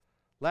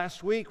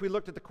Last week we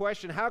looked at the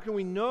question, how can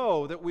we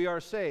know that we are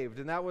saved?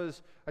 And that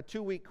was a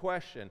 2-week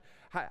question.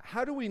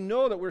 How do we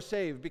know that we're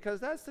saved? Because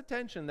that's the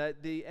tension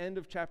that the end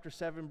of chapter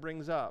 7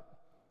 brings up.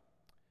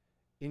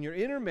 In your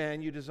inner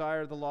man you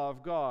desire the law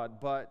of God,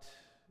 but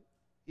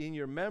in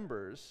your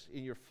members,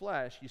 in your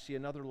flesh, you see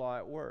another law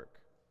at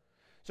work.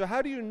 So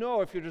how do you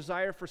know if your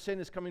desire for sin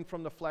is coming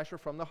from the flesh or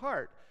from the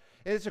heart?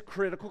 And it's a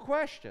critical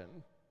question.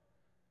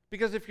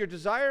 Because if your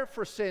desire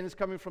for sin is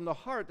coming from the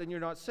heart, then you're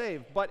not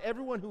saved. But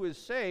everyone who is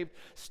saved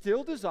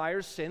still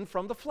desires sin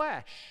from the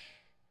flesh.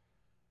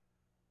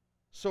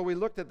 So we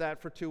looked at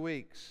that for 2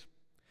 weeks.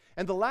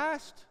 And the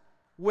last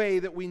way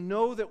that we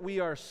know that we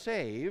are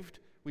saved,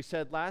 we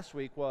said last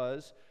week,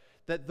 was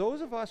that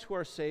those of us who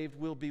are saved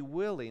will be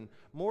willing.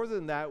 More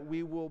than that,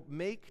 we will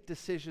make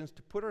decisions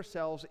to put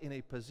ourselves in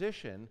a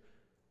position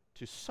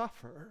to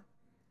suffer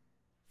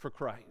for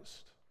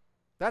Christ.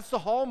 That's the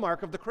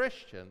hallmark of the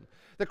Christian.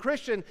 The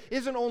Christian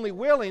isn't only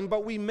willing,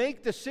 but we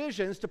make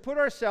decisions to put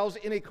ourselves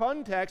in a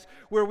context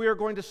where we are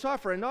going to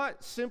suffer, and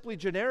not simply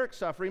generic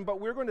suffering, but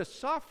we're going to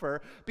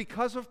suffer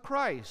because of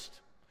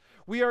Christ.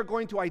 We are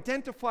going to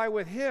identify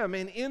with Him,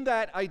 and in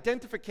that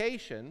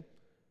identification,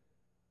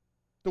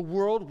 the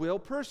world will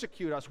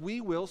persecute us.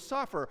 We will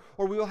suffer,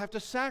 or we will have to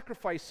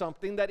sacrifice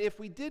something that if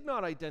we did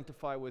not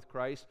identify with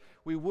Christ,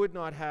 we would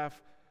not have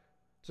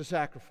to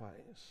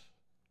sacrifice.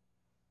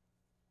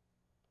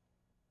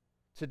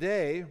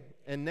 Today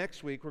and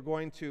next week, we're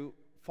going to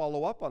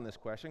follow up on this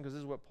question, because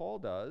this is what Paul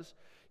does.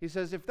 He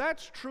says, if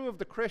that's true of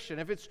the Christian,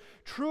 if it's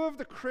true of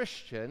the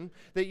Christian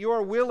that you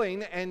are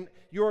willing and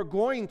you're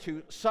going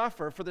to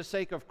suffer for the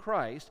sake of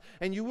Christ,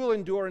 and you will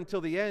endure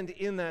until the end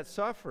in that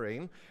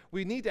suffering,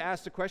 we need to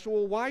ask the question,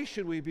 well, why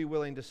should we be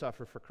willing to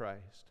suffer for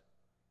Christ?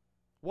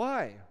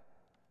 Why?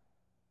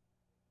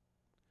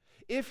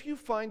 If you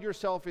find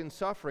yourself in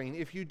suffering,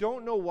 if you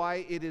don't know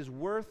why it is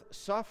worth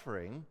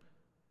suffering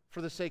for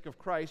the sake of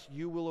Christ,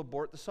 you will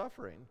abort the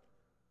suffering.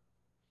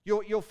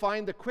 You'll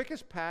find the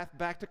quickest path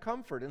back to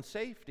comfort and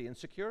safety and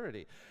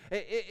security.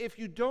 If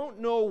you don't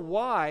know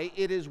why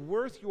it is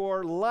worth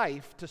your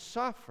life to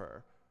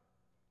suffer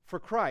for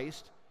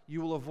Christ, you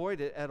will avoid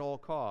it at all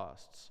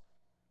costs.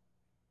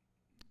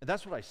 And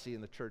that's what I see in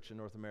the church in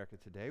North America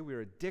today. We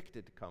are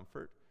addicted to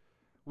comfort.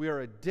 We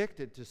are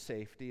addicted to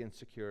safety and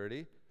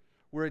security.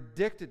 We're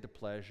addicted to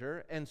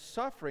pleasure, and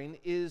suffering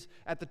is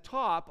at the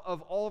top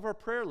of all of our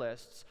prayer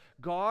lists.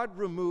 God,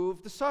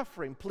 remove the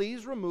suffering.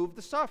 Please remove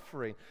the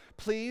suffering.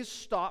 Please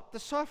stop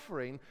the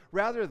suffering,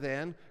 rather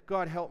than,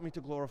 God, help me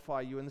to glorify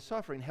you in the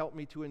suffering. Help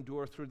me to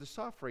endure through the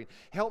suffering.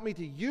 Help me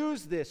to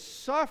use this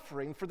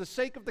suffering for the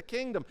sake of the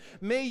kingdom.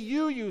 May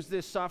you use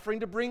this suffering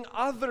to bring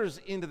others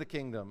into the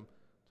kingdom.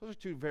 Those are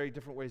two very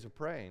different ways of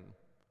praying.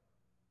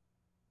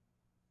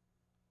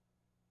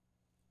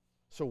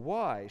 So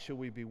why should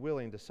we be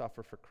willing to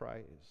suffer for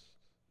Christ?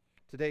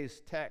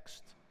 Today's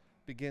text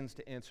begins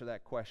to answer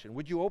that question.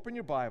 Would you open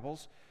your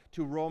Bibles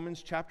to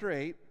Romans chapter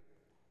 8?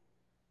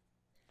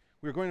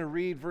 We're going to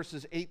read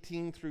verses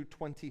 18 through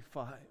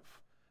 25.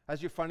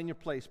 As you're finding your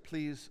place,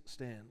 please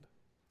stand.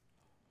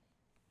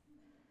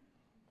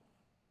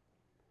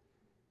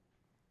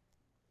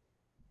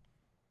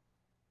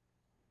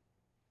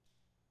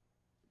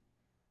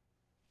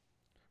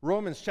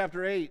 Romans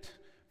chapter 8,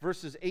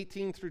 verses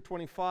 18 through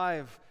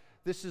 25.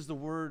 This is the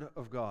word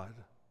of God.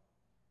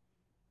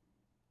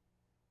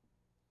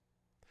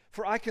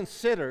 For I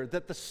consider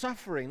that the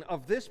suffering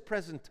of this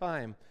present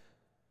time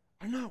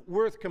are not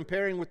worth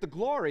comparing with the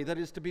glory that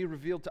is to be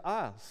revealed to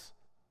us.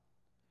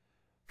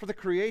 For the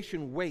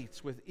creation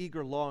waits with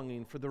eager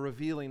longing for the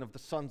revealing of the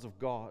sons of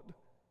God.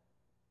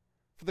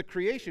 For the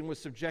creation was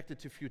subjected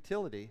to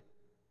futility,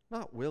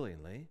 not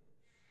willingly,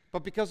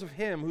 but because of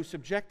Him who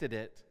subjected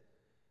it,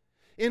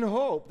 in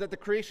hope that the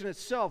creation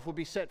itself will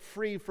be set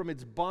free from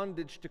its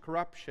bondage to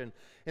corruption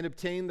and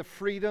obtain the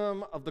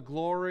freedom of the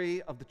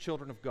glory of the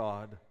children of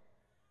God.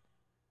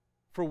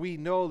 For we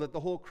know that the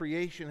whole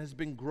creation has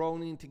been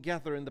groaning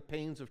together in the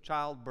pains of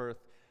childbirth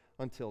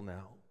until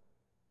now.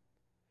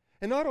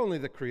 And not only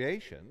the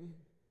creation,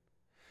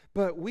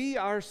 but we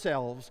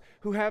ourselves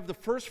who have the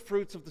first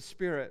fruits of the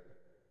Spirit,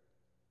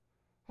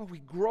 we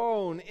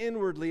groan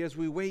inwardly as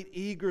we wait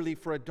eagerly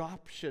for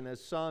adoption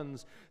as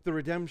sons, the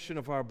redemption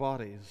of our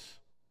bodies.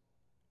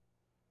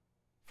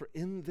 For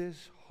in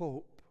this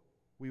hope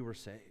we were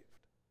saved.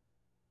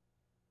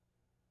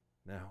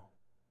 Now,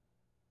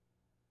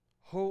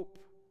 hope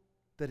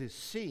that is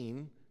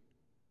seen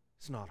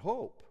is not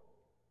hope.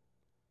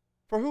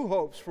 For who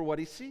hopes for what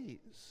he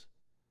sees?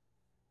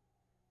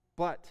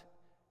 But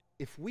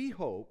if we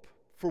hope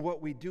for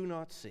what we do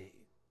not see,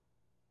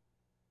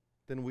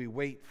 then we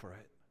wait for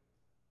it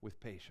with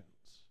patience.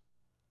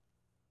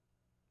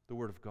 The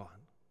Word of God.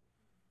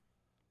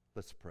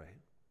 Let's pray.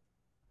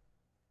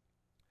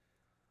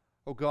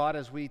 Oh God,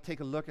 as we take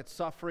a look at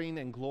suffering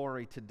and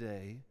glory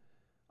today,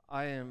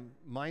 I am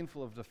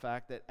mindful of the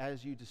fact that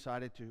as you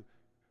decided to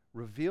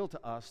reveal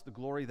to us the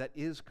glory that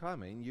is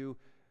coming, you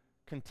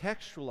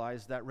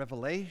contextualize that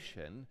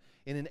revelation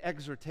in an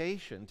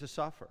exhortation to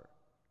suffer.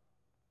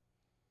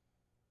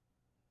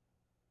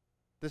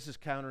 This is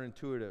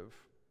counterintuitive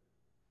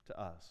to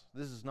us.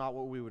 This is not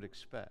what we would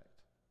expect.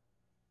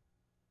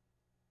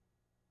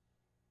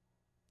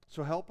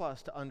 So help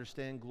us to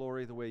understand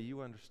glory the way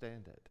you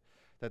understand it,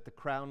 that the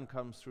crown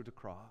comes through the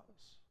cross.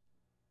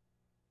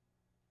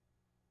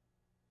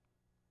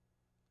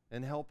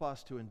 And help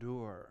us to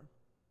endure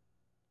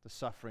the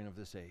suffering of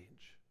this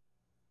age.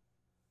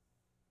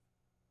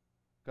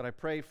 God, I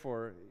pray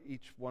for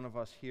each one of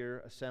us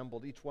here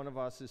assembled. Each one of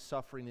us is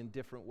suffering in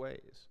different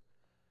ways.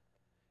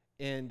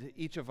 And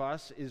each of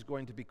us is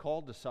going to be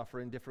called to suffer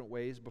in different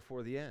ways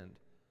before the end.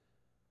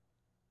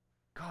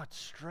 God,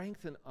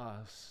 strengthen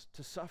us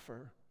to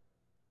suffer.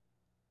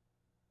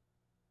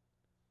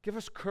 Give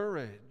us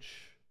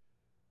courage.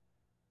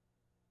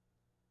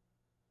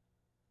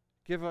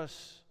 Give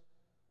us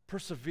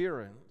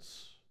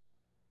perseverance.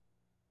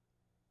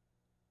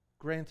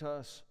 Grant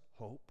us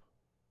hope.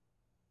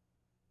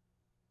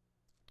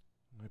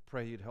 I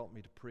pray you'd help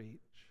me to preach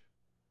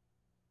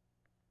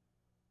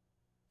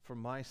for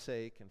my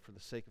sake and for the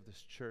sake of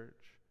this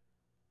church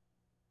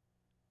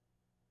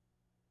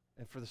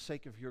and for the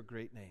sake of your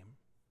great name.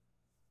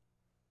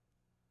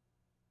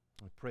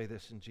 I pray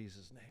this in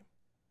Jesus' name.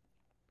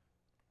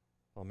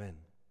 Amen.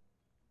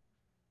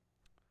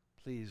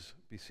 Please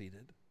be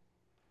seated.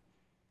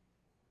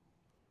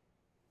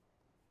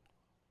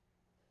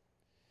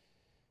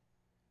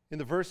 In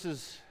the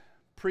verses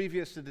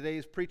previous to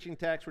today's preaching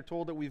text, we're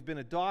told that we've been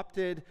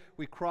adopted.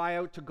 We cry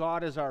out to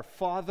God as our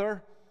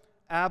Father,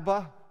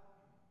 Abba.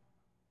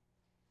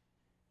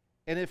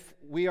 And if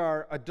we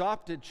are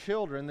adopted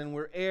children, then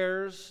we're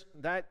heirs.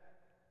 That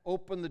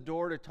opened the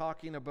door to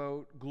talking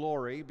about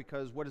glory,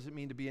 because what does it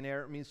mean to be an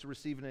heir? It means to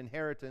receive an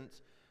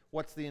inheritance.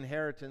 What's the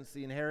inheritance?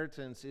 The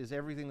inheritance is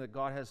everything that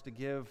God has to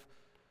give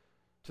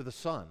to the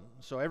Son.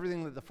 So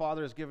everything that the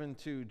Father has given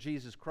to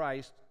Jesus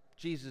Christ,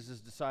 Jesus has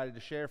decided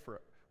to share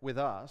with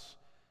us.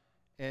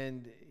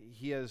 And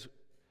he has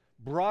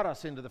brought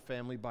us into the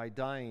family by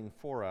dying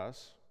for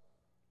us.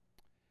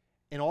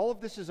 And all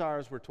of this is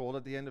ours, we're told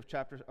at the end of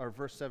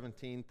verse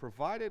 17,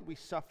 provided we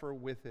suffer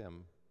with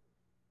him.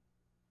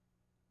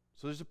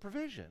 So there's a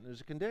provision,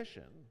 there's a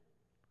condition.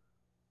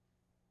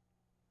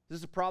 This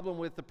is a problem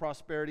with the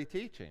prosperity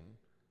teaching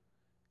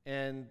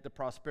and the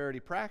prosperity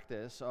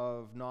practice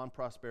of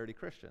non-prosperity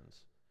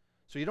Christians.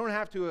 So you don't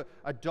have to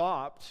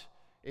adopt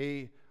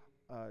a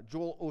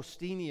Joel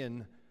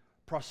Ostinian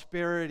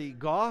prosperity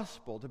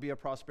gospel to be a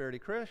prosperity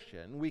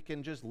Christian. We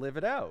can just live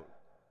it out.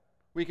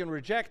 We can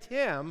reject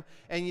him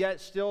and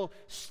yet still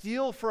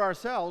steal for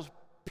ourselves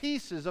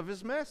pieces of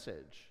his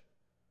message.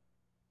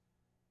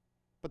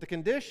 But the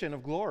condition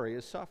of glory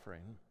is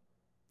suffering.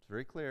 It's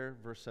very clear,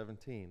 verse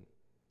 17.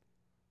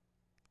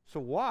 So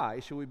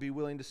why should we be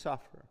willing to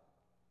suffer?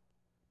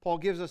 Paul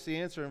gives us the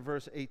answer in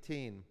verse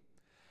 18.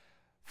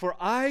 For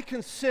I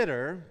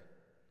consider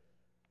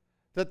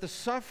that the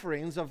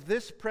sufferings of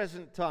this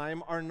present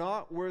time are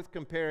not worth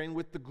comparing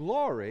with the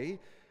glory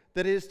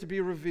that is to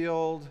be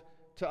revealed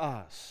to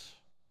us.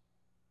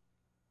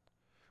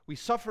 We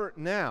suffer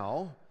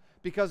now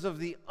because of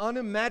the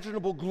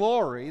unimaginable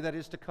glory that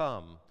is to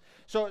come.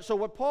 So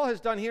what Paul has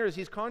done here is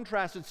he's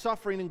contrasted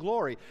suffering and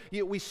glory.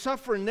 We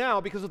suffer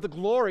now because of the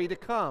glory to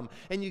come,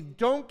 and you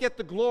don't get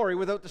the glory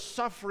without the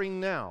suffering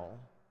now.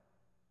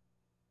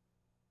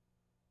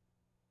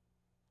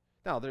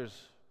 Now, there's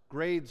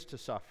grades to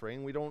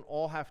suffering. We don't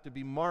all have to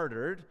be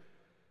martyred,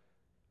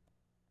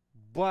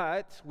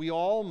 but we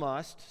all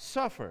must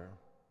suffer.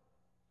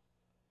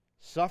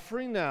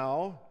 Suffering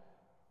now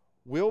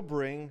will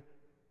bring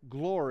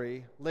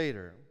glory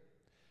later.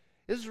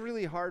 This is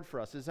really hard for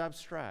us. It's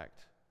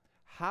abstract.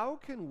 How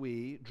can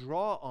we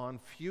draw on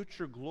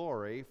future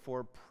glory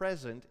for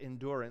present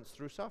endurance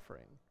through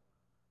suffering?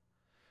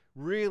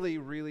 Really,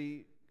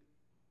 really,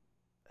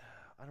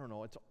 I don't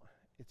know,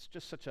 it's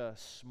just such a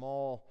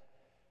small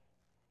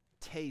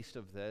taste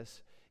of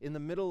this. In the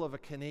middle of a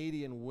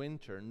Canadian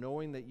winter,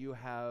 knowing that you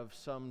have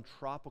some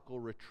tropical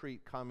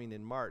retreat coming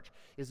in March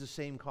is the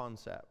same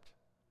concept.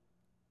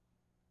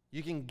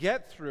 You can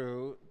get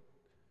through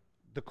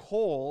the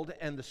cold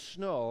and the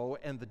snow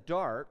and the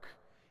dark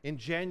in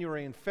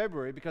January and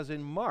February because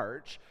in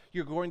March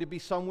you're going to be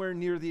somewhere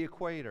near the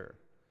equator.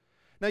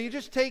 Now you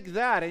just take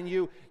that and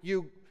you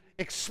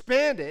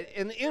expand it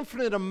an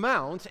infinite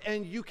amount,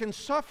 and you can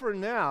suffer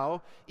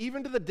now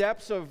even to the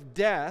depths of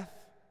death,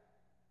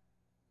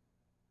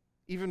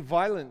 even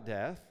violent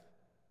death,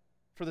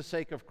 for the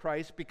sake of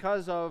Christ,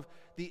 because of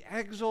the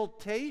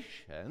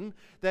exaltation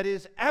that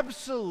is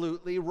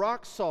absolutely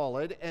rock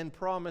solid and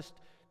promised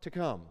to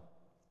come.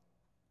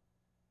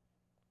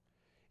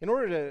 In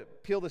order to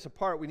peel this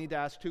apart, we need to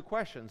ask two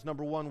questions.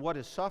 Number one, what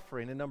is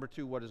suffering? And number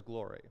two, what is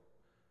glory?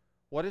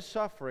 What is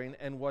suffering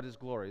and what is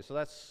glory? So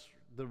that's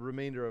the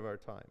remainder of our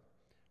time.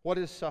 What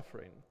is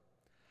suffering?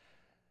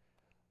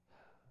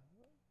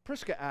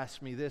 Priska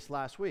asked me this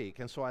last week,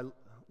 and so I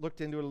looked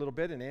into it a little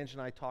bit, and Ange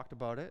and I talked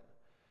about it.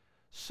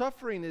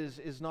 Suffering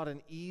is not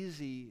an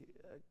easy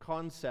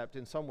concept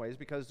in some ways,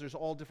 because there's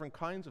all different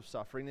kinds of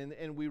suffering,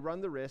 and we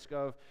run the risk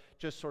of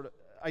just sort of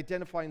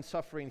identifying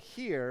suffering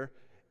here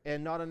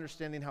and not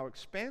understanding how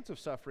expansive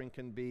suffering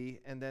can be,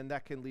 and then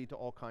that can lead to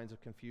all kinds of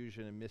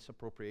confusion and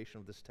misappropriation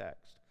of this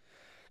text.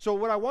 So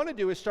what I want to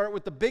do is start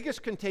with the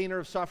biggest container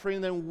of suffering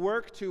and then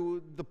work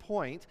to the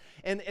point.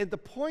 And the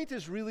point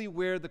is really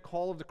where the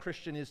call of the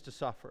Christian is to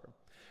suffer.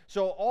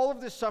 So all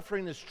of this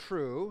suffering is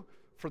true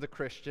for the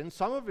Christian.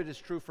 Some of it is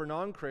true for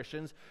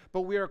non-Christians,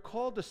 but we are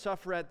called to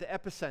suffer at the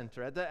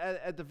epicenter,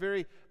 at the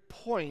very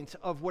point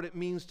of what it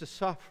means to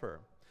suffer.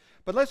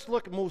 But let's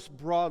look most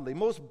broadly.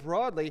 Most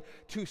broadly,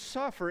 to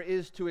suffer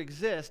is to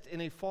exist in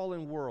a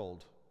fallen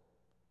world.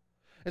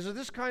 And so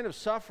this kind of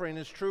suffering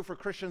is true for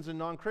Christians and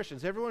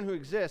non-Christians. Everyone who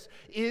exists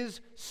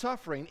is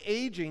suffering.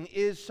 Aging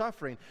is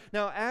suffering.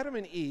 Now, Adam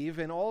and Eve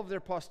and all of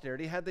their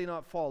posterity, had they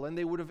not fallen,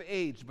 they would have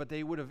aged, but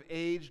they would have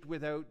aged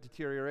without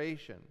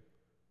deterioration.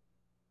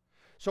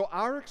 So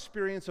our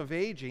experience of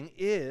aging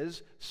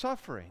is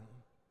suffering,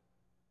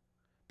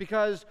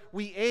 because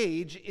we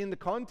age in the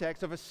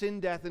context of a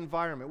sin-death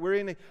environment. We're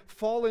in a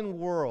fallen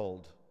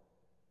world.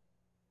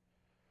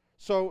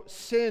 So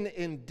sin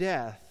and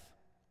death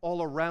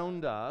all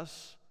around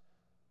us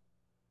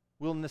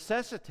will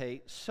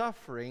necessitate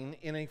suffering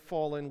in a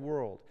fallen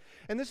world.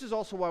 And this is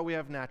also why we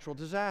have natural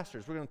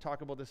disasters. We're going to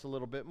talk about this a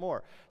little bit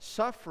more.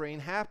 Suffering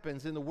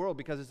happens in the world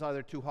because it's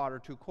either too hot or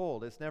too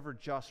cold. It's never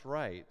just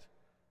right.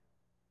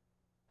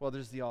 Well,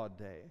 there's the odd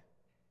day.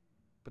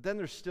 But then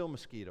there's still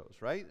mosquitoes,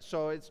 right?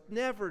 So it's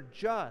never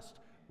just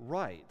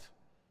right.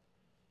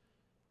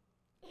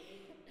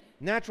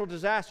 Natural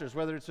disasters,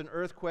 whether it's an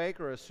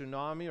earthquake or a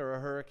tsunami or a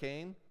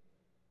hurricane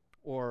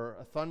or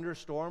a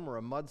thunderstorm or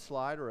a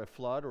mudslide or a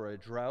flood or a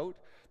drought,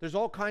 there's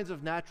all kinds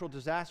of natural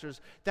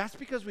disasters. That's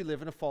because we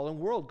live in a fallen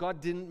world.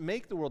 God didn't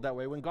make the world that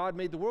way. When God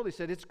made the world, He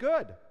said it's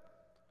good.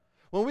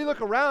 When we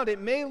look around, it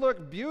may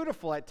look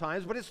beautiful at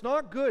times, but it's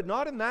not good,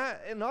 not in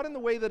the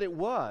way that it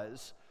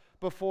was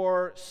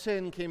before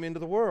sin came into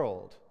the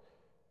world.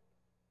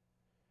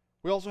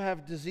 We also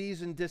have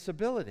disease and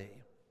disability.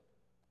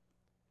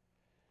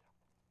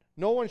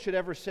 No one should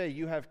ever say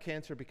you have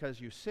cancer because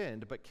you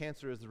sinned, but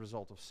cancer is the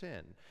result of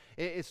sin.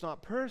 It's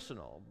not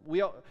personal.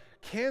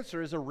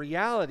 Cancer is a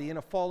reality in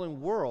a fallen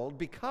world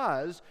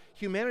because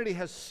humanity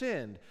has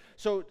sinned.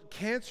 So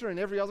cancer and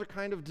every other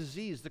kind of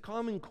disease, the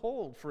common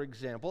cold, for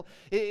example,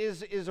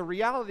 is a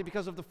reality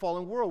because of the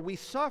fallen world. We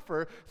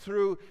suffer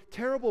through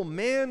terrible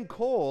man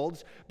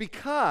colds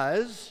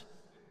because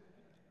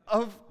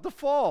of the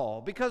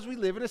fall, because we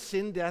live in a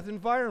sin-death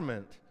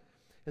environment.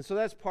 And so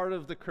that's part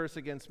of the curse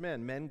against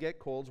men. Men get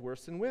colds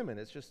worse than women.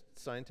 It's just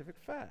scientific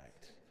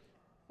fact.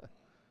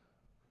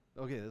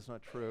 Okay, that's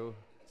not true.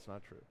 It's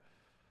not true.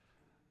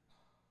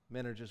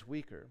 Men are just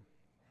weaker.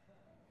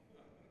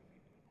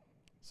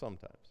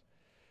 Sometimes.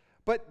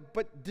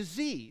 But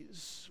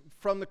disease,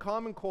 from the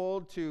common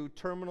cold to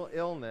terminal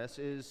illness,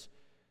 is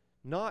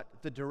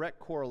not the direct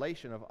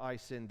correlation of I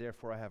sinned,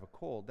 therefore I have a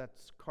cold.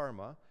 That's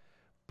karma.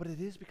 But it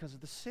is because of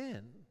the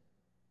sin.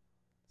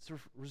 It's a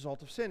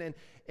result of sin.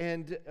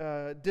 And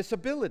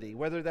disability,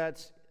 whether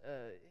that's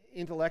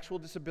intellectual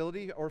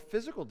disability or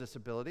physical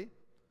disability,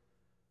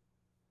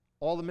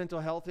 all the mental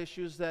health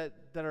issues that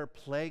are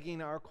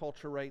plaguing our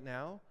culture right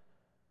now,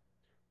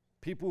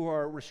 people who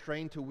are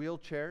restrained to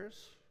wheelchairs,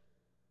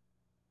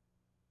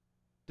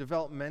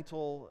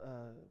 developmental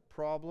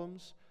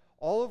problems,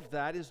 all of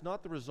that is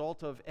not the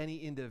result of any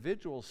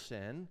individual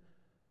sin,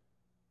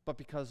 but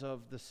because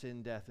of the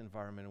sin-death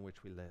environment in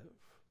which we live.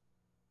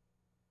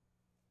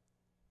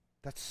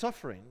 That's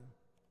suffering.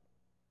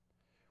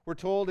 We're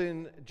told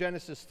in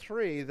Genesis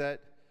 3 that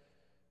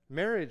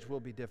marriage will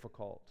be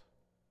difficult.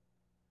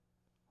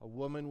 A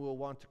woman will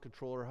want to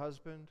control her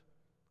husband.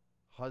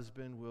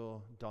 Husband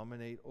will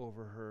dominate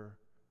over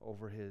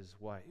his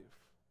wife.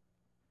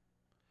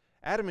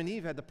 Adam and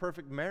Eve had the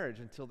perfect marriage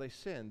until they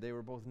sinned. They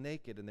were both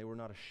naked and they were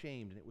not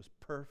ashamed, and it was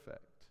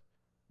perfect.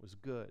 It was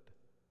good.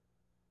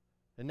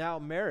 And now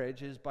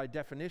marriage is by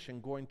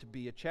definition going to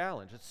be a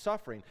challenge. It's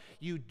suffering.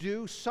 You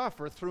do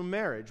suffer through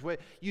marriage.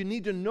 You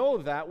need to know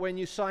that when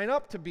you sign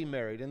up to be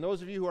married. And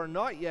those of you who are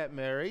not yet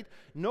married,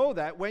 know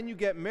that when you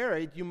get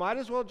married, you might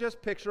as well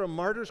just picture a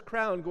martyr's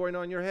crown going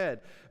on your head,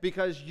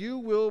 because you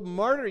will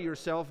martyr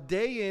yourself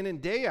day in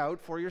and day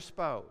out for your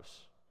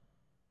spouse.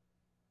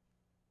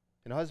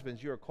 And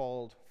husbands, you are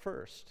called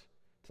first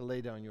to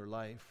lay down your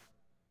life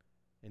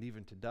and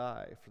even to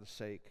die for the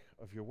sake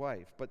of your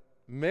wife. But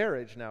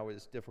marriage now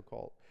is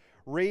difficult.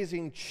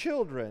 Raising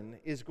children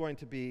is going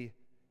to be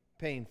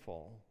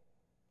painful.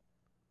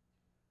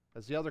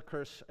 As the other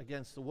curse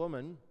against the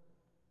woman,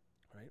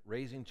 right?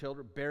 Raising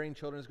children, bearing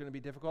children is going to be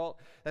difficult.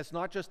 That's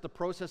not just the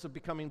process of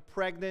becoming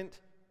pregnant.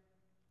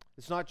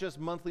 It's not just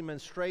monthly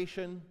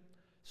menstruation.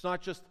 It's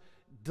not just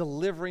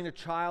delivering a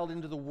child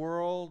into the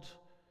world.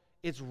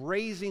 It's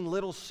raising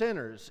little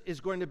sinners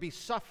is going to be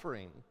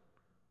suffering.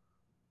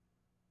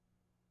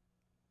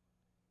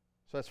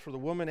 So that's for the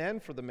woman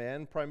and for the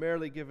man,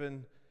 primarily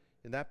given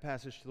in that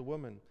passage to the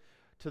woman.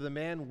 To the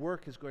man,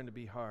 work is going to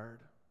be hard.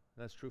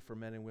 That's true for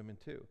men and women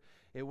too.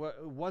 It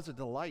was a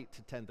delight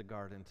to tend the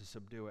garden, to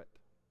subdue it.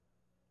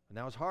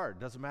 Now it's hard.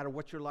 Doesn't matter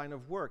what your line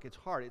of work. It's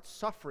hard. It's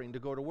suffering to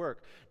go to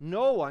work.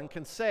 No one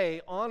can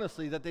say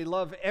honestly that they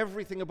love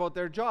everything about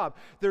their job.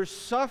 There's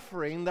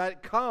suffering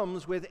that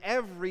comes with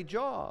every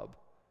job.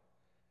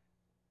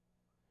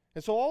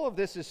 And so all of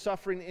this is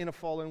suffering in a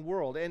fallen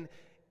world.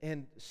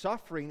 And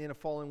suffering in a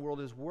fallen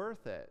world is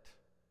worth it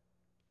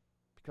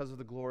because of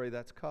the glory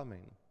that's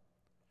coming.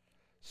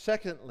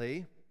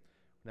 Secondly,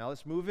 now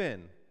let's move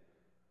in.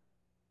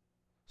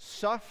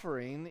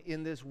 Suffering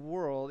in this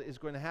world is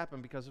going to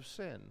happen because of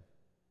sin.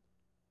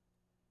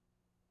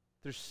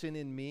 There's sin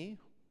in me,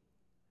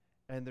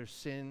 and there's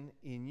sin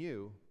in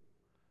you.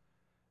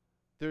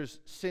 There's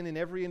sin in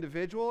every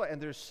individual,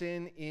 and there's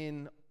sin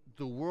in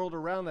the world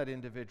around that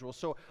individual.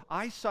 So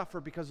I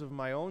suffer because of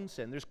my own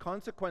sin. There's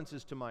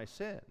consequences to my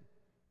sin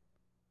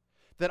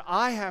that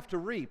I have to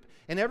reap.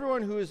 And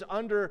everyone who is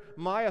under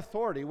my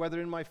authority,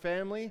 whether in my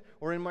family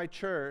or in my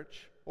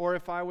church, or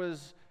if I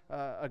was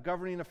a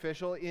governing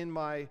official in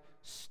my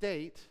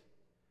state,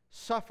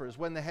 suffers.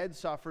 When the head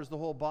suffers, the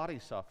whole body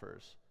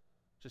suffers.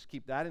 Just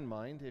keep that in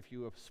mind if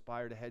you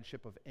aspire to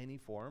headship of any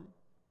form.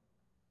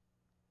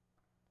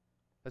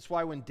 That's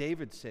why when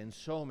David sinned,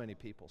 so many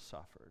people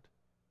suffered.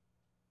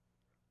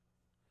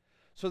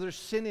 So there's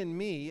sin in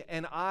me,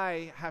 and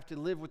I have to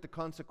live with the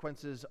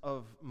consequences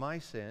of my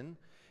sin,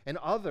 and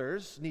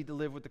others need to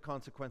live with the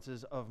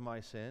consequences of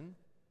my sin.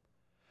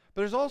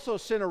 But there's also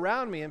sin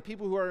around me, and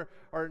people who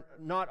are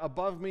not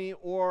above me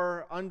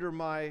or under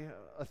my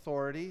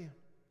authority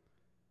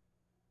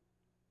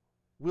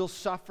will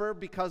suffer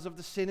because of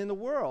the sin in the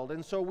world.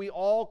 And so we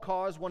all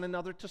cause one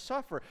another to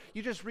suffer.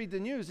 You just read the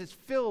news, it's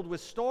filled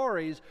with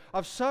stories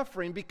of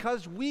suffering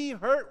because we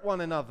hurt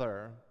one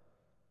another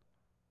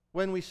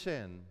when we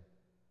sin.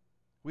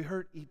 We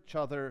hurt each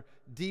other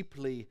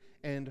deeply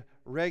and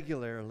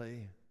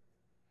regularly.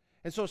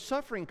 And so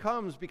suffering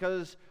comes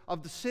because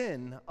of the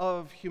sin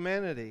of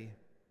humanity.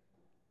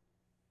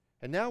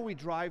 And now we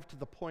drive to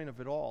the point of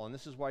it all. And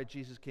this is why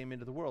Jesus came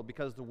into the world,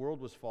 because the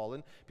world was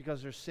fallen,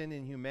 because there's sin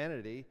in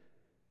humanity.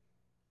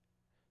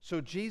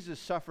 So Jesus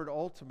suffered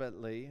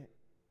ultimately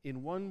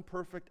in one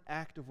perfect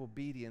act of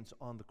obedience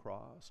on the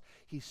cross.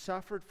 He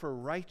suffered for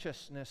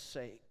righteousness'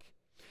 sake.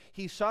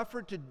 He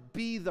suffered to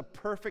be the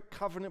perfect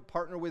covenant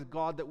partner with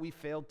God that we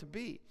failed to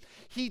be.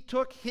 He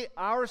took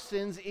our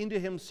sins into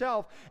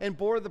himself and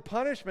bore the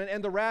punishment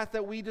and the wrath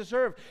that we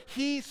deserve.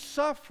 He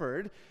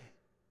suffered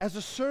as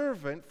a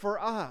servant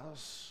for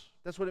us.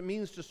 That's what it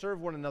means to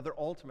serve one another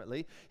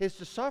ultimately, is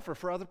to suffer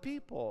for other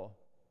people.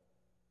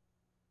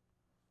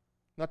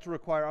 Not to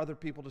require other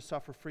people to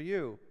suffer for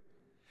you.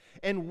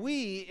 And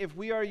we, if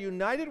we are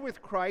united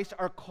with Christ,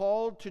 are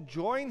called to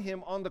join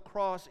him on the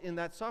cross in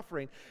that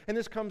suffering. And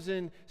this comes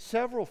in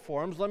several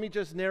forms. Let me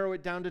just narrow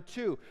it down to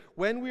two.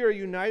 When we are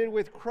united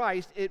with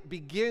Christ, it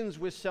begins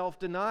with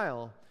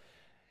self-denial.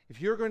 If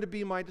you're going to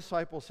be my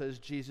disciple, says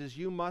Jesus,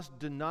 you must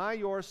deny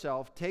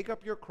yourself, take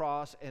up your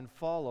cross, and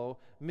follow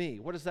me.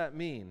 What does that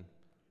mean?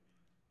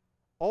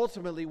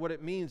 Ultimately, what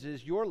it means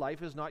is your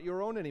life is not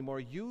your own anymore.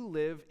 You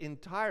live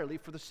entirely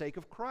for the sake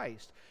of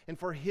Christ and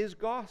for his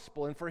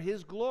gospel and for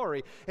his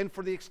glory and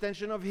for the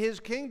extension of his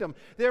kingdom.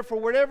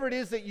 Therefore, whatever it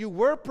is that you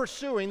were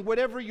pursuing,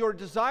 whatever your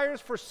desires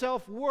for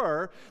self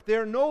were,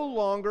 they're no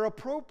longer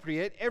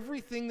appropriate.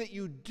 Everything that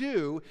you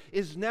do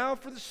is now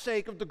for the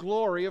sake of the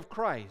glory of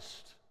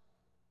Christ.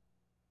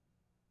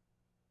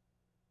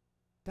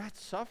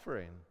 That's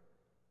suffering.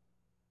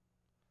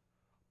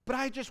 But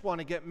I just want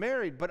to get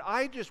married. But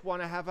I just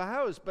want to have a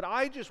house. But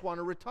I just want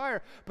to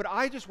retire. But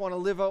I just want to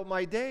live out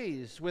my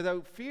days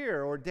without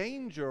fear or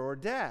danger or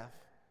death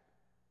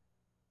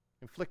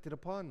inflicted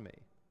upon me.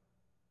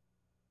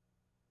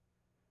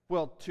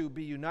 Well, to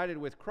be united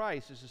with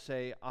Christ is to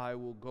say, I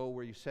will go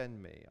where you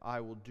send me. I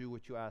will do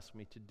what you ask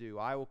me to do.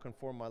 I will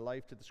conform my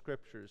life to the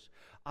Scriptures.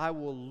 I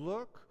will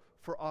look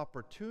for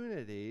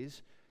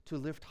opportunities to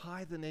lift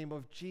high the name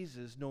of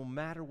Jesus no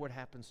matter what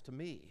happens to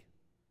me.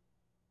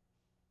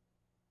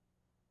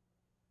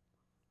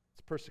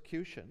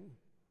 Persecution.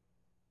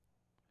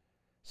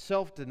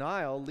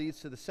 Self-denial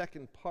leads to the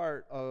second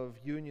part of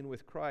union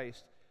with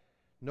Christ.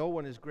 No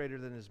one is greater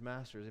than his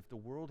masters. If the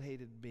world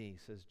hated me,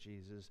 says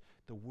Jesus,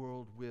 the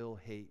world will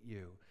hate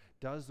you.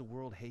 Does the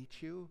world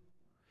hate you?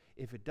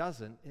 If it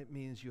doesn't, it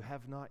means you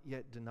have not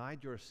yet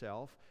denied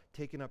yourself,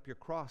 taken up your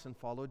cross, and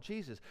followed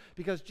Jesus.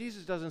 Because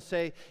Jesus doesn't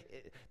say,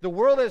 the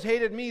world has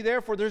hated me,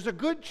 therefore there's a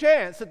good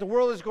chance that the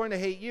world is going to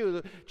hate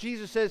you.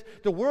 Jesus says,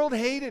 the world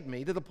hated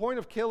me to the point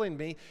of killing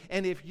me,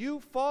 and if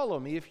you follow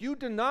me, if you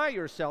deny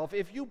yourself,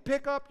 if you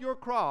pick up your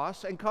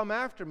cross and come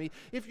after me,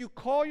 if you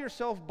call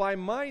yourself by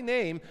my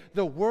name,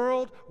 the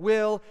world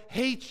will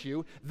hate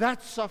you.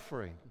 That's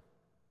suffering.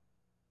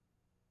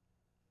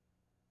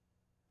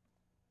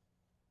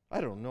 I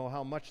don't know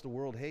how much the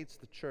world hates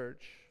the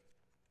church.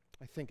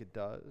 I think it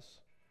does.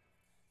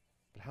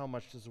 But how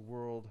much does the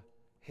world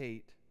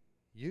hate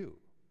you?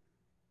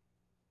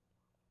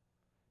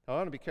 Now, I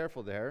want to be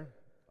careful there.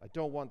 I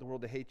don't want the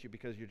world to hate you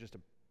because you're just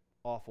an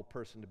awful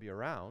person to be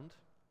around.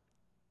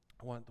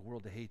 I want the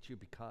world to hate you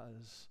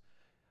because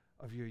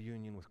of your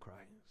union with Christ.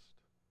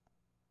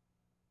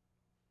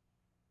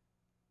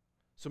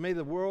 So may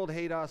the world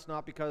hate us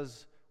not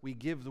because we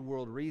give the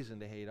world reason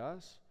to hate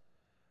us,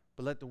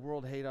 but let the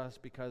world hate us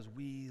because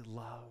we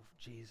love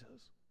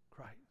Jesus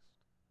Christ.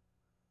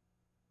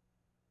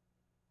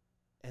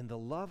 And the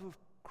love of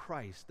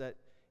Christ that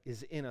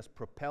is in us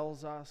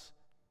propels us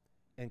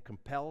and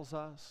compels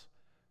us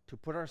to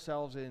put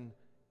ourselves into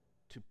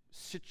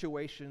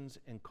situations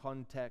and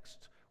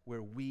contexts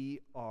where we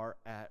are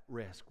at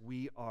risk.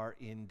 We are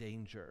in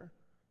danger.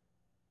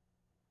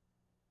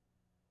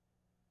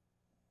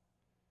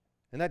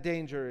 And that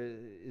danger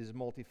is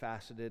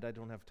multifaceted. I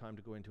don't have time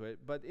to go into it,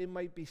 but it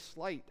might be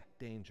slight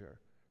danger,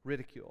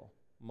 ridicule,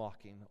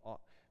 mocking,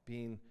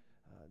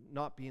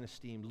 not being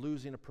esteemed,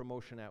 losing a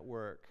promotion at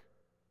work,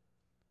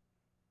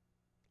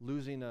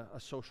 losing a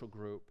social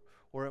group,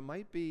 or it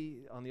might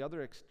be, on the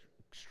other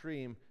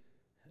extreme,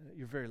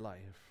 your very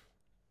life.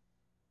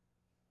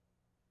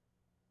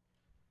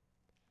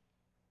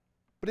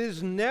 But it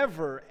is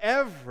never,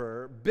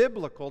 ever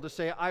biblical to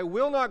say, I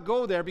will not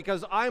go there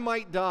because I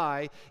might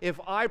die if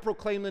I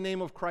proclaim the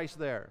name of Christ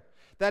there.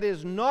 That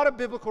is not a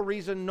biblical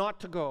reason not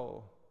to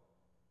go.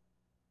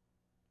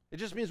 It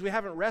just means we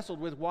haven't wrestled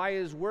with why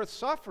it is worth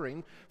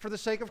suffering for the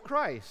sake of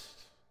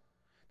Christ.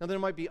 Now, there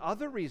might be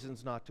other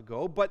reasons not to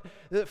go, but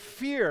the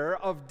fear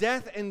of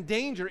death and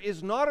danger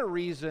is not a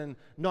reason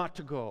not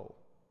to go.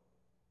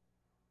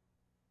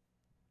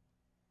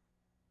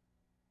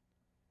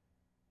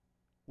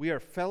 We are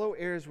fellow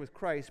heirs with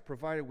Christ,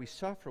 provided we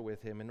suffer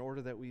with him in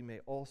order that we may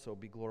also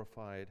be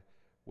glorified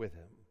with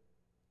him.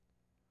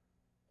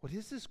 What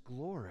is this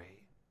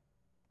glory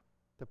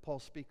that Paul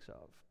speaks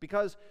of?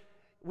 Because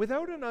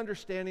without an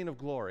understanding of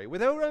glory,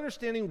 without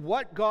understanding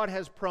what God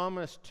has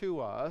promised to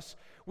us,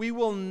 we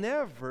will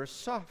never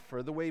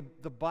suffer the way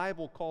the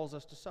Bible calls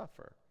us to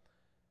suffer.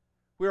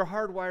 We are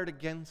hardwired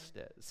against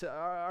it. So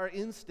our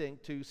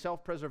instinct to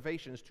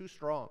self-preservation is too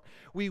strong.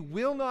 We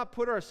will not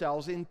put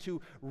ourselves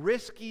into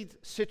risky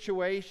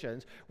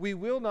situations. We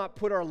will not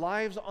put our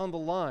lives on the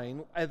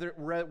line,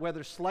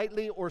 whether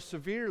slightly or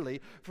severely,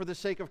 for the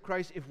sake of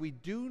Christ, if we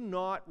do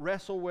not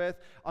wrestle with,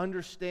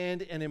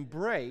 understand, and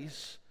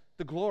embrace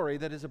the glory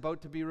that is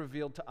about to be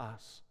revealed to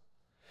us.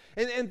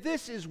 And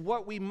this is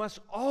what we must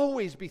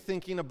always be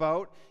thinking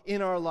about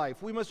in our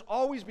life. We must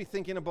always be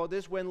thinking about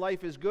this when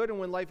life is good and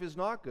when life is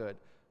not good,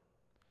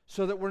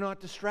 so that we're not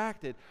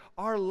distracted.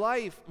 Our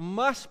life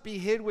must be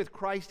hid with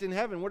Christ in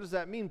heaven. What does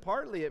that mean?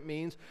 Partly it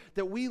means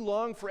that we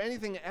long for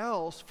anything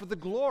else for the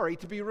glory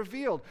to be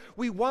revealed.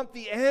 We want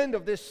the end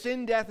of this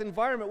sin-death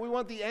environment. We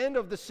want the end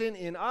of the sin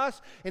in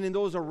us and in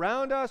those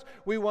around us.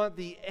 We want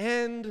the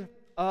end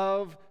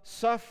of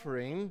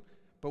suffering,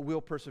 but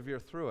we'll persevere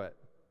through it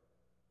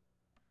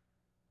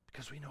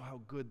because we know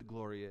how good the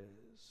glory is.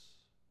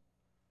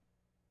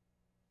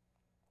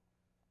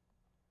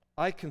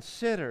 I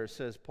consider,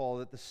 says Paul,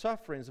 that the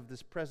sufferings of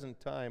this present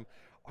time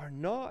are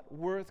not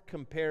worth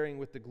comparing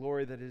with the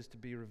glory that is to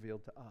be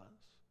revealed to us.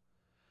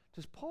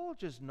 Does Paul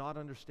just not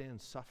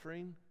understand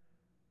suffering?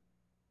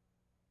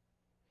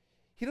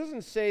 He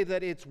doesn't say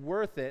that it's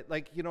worth it,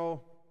 like,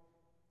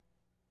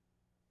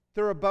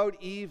 they're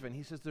about even.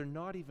 He says they're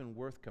not even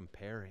worth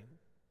comparing.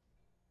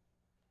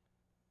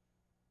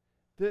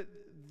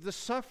 The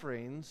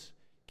sufferings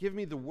give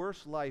me the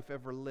worst life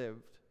ever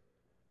lived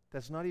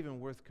that's not even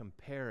worth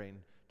comparing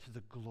to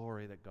the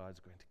glory that God's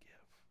going to give.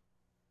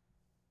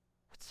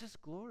 What's this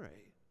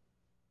glory?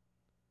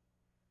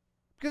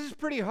 Because it's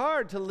pretty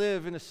hard to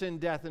live in a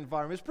sin-death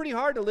environment. It's pretty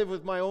hard to live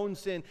with my own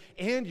sin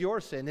and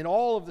your sin and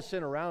all of the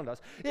sin around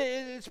us.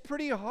 It's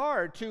pretty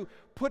hard to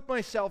put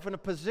myself in a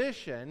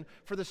position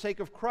for the sake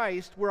of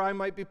Christ where I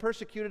might be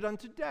persecuted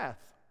unto death.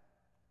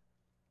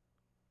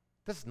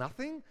 That's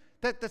nothing.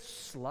 That's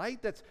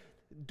slight.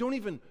 Don't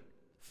even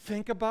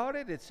think about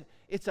it.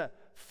 It's a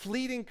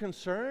fleeting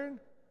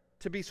concern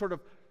to be sort of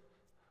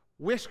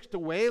whisked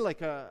away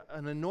like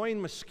an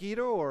annoying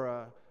mosquito or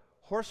a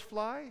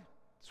horsefly.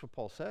 That's what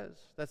Paul says.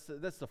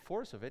 That's the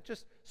force of it.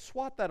 Just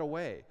swat that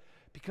away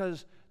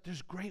because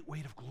there's great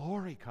weight of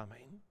glory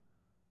coming.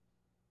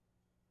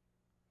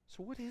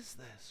 So what is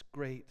this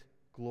great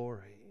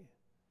glory?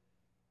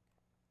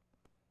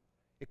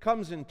 It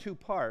comes in two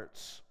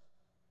parts.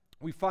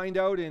 We find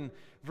out in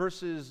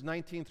verses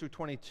 19 through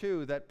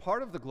 22 that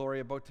part of the glory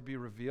about to be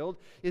revealed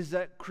is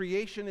that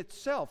creation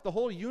itself, the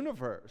whole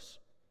universe,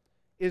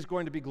 is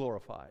going to be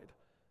glorified.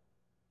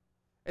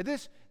 And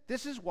this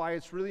is why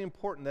it's really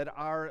important that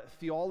our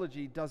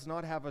theology does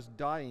not have us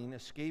dying,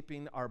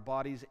 escaping our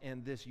bodies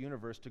and this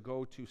universe to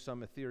go to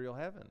some ethereal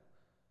heaven.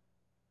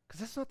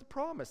 Because that's not the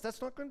promise.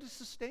 That's not going to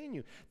sustain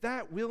you.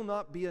 That will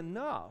not be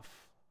enough.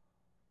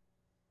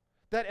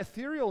 That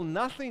ethereal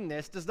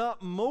nothingness does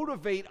not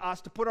motivate us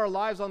to put our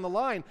lives on the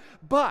line.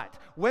 But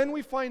when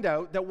we find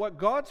out that what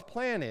God's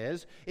plan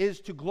is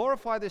to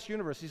glorify this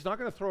universe, He's not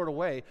going to throw it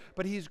away,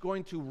 but He's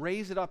going to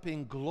raise it up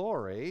in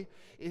glory.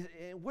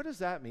 What does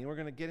that mean? We're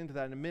going to get into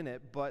that in a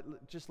minute,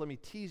 but just let me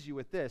tease you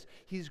with this.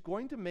 He's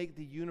going to make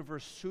the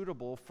universe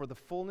suitable for the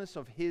fullness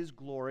of His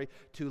glory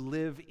to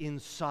live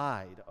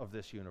inside of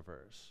this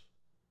universe.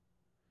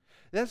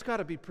 That's got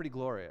to be pretty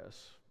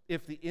glorious.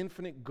 if the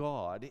infinite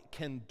God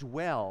can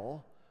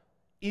dwell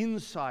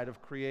inside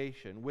of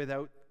creation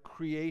without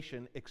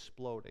creation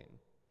exploding.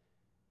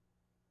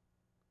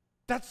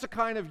 That's the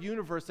kind of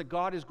universe that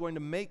God is going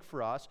to make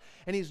for us.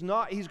 And he's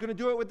going to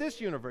do it with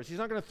this universe. He's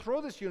not going to throw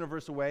this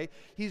universe away.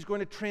 He's going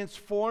to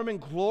transform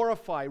and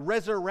glorify,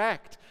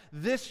 resurrect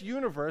this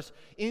universe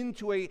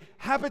into a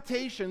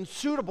habitation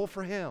suitable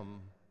for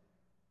him.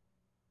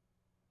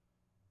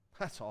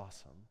 That's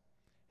awesome.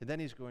 And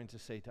then he's going to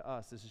say to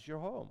us, this is your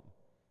home.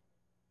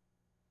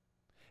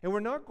 And we're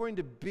not going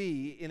to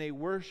be in a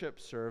worship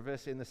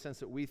service in the sense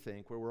that we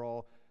think, where we're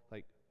all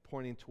like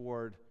pointing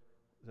toward,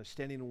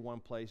 standing in one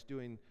place,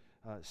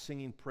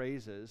 singing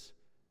praises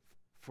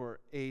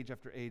for age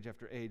after age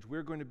after age.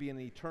 We're going to be in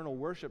an eternal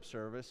worship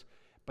service,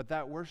 but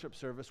that worship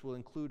service will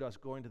include us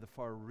going to the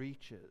far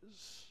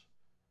reaches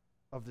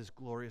of this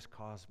glorious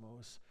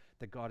cosmos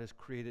that God has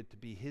created to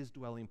be his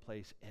dwelling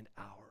place and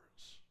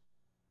ours.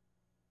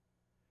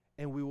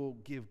 And we will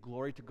give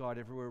glory to God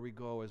everywhere we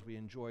go as we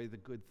enjoy the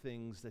good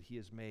things that he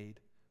has made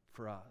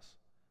for us.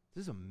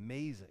 This is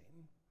amazing.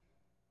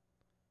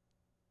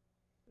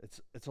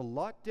 It's a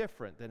lot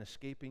different than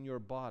escaping your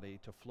body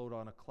to float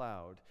on a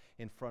cloud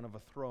in front of a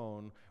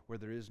throne where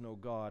there is no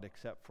God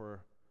except for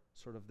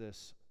sort of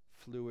this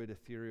fluid,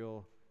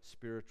 ethereal,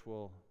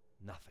 spiritual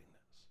nothingness.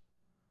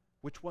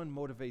 Which one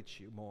motivates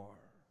you more?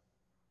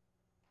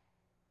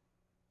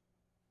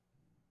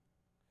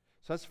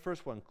 So that's the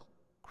first one.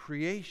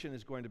 Creation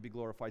is going to be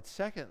glorified.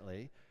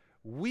 Secondly,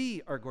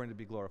 we are going to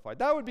be glorified.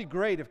 That would be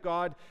great if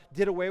God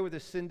did away with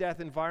this sin-death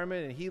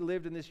environment and he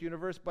lived in this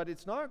universe, but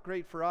it's not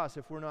great for us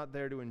if we're not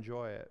there to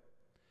enjoy it.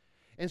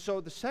 And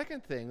so the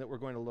second thing that we're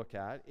going to look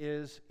at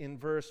is in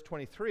verse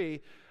 23,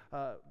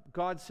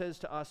 God says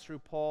to us through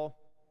Paul,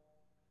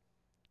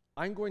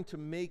 I'm going to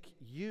make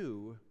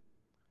you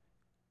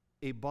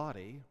a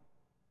body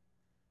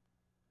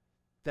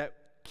that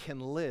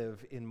can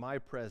live in my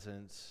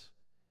presence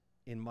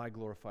in my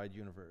glorified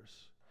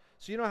universe.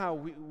 So you know how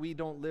we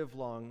don't live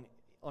long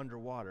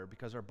underwater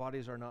because our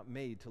bodies are not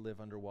made to live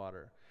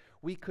underwater.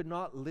 We could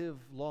not live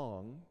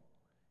long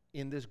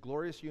in this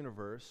glorious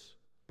universe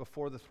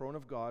before the throne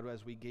of God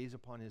as we gaze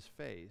upon his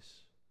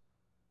face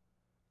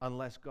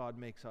unless God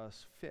makes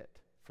us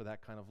fit for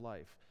that kind of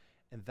life.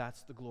 And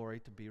that's the glory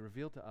to be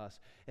revealed to us.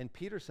 And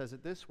Peter says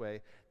it this way,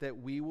 that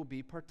we will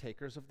be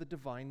partakers of the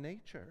divine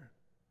nature.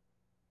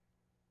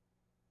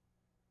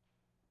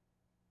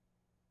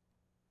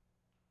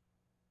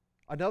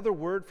 Another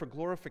word for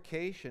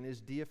glorification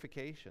is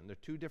deification. They're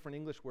two different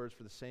English words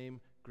for the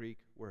same Greek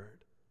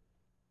word.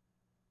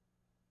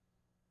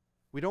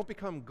 We don't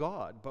become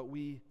God, but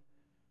we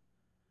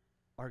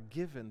are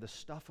given the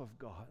stuff of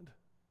God.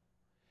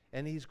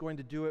 And he's going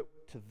to do it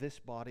to this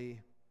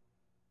body.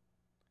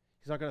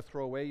 He's not going to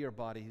throw away your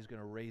body. He's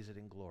going to raise it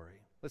in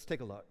glory. Let's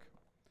take a look.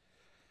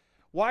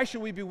 Why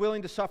should we be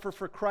willing to suffer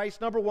for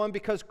Christ? Number one,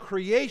 because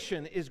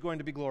creation is going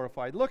to be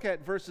glorified. Look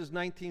at verses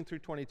 19 through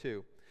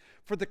 22.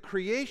 For the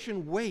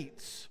creation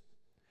waits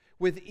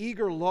with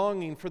eager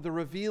longing for the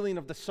revealing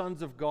of the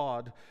sons of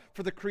God.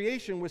 For the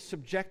creation was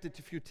subjected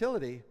to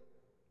futility,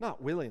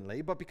 not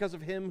willingly, but because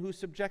of him who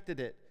subjected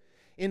it,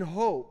 in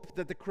hope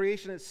that the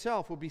creation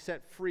itself will be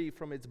set free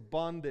from its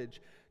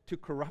bondage to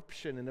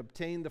corruption and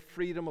obtain the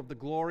freedom of the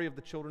glory of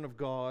the children of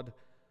God.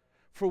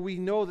 For we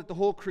know that the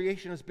whole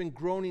creation has been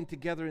groaning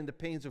together in the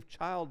pains of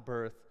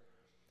childbirth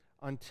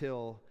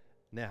until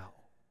now.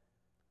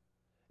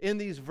 In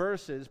these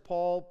verses,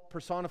 Paul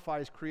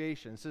personifies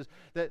creation. It says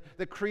that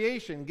the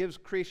creation gives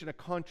creation a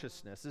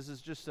consciousness. This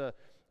is just a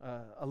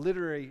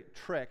literary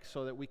trick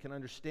so that we can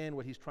understand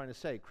what he's trying to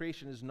say.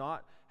 Creation does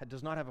not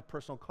have a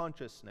personal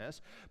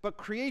consciousness, but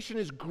creation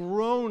is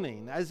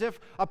groaning as if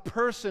a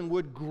person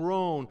would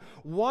groan,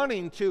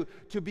 wanting to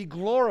be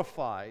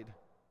glorified.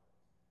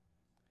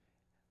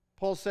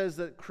 Paul says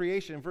that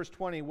creation, in verse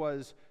 20,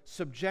 was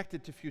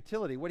subjected to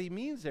futility. What he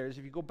means there is,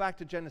 if you go back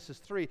to Genesis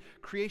 3,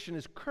 creation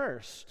is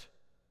cursed.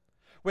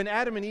 When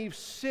Adam and Eve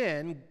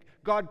sin,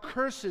 God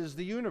curses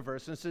the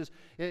universe and says,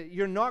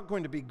 you're not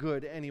going to be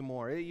good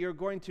anymore. You're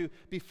going to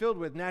be filled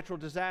with natural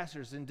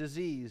disasters and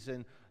disease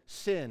and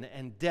sin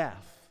and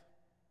death.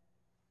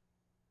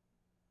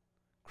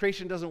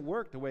 Creation doesn't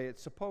work the way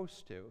it's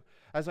supposed to.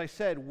 As I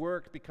said,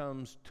 work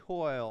becomes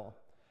toil.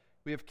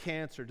 We have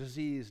cancer,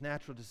 disease,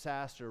 natural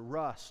disaster,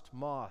 rust,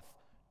 moth,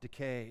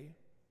 decay.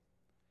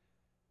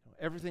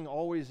 Everything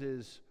always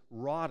is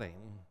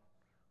rotting.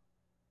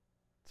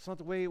 It's not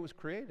the way it was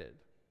created.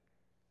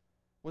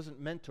 It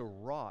wasn't meant to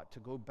rot, to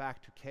go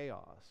back to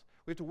chaos.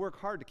 We have to work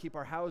hard to keep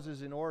our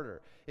houses in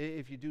order.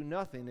 If you do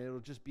nothing,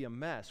 it'll just be a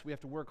mess. We have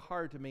to work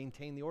hard to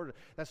maintain the order.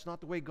 That's not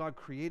the way God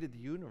created the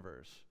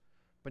universe.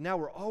 But now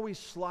we're always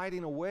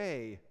sliding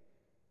away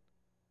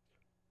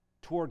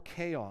toward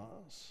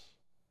chaos,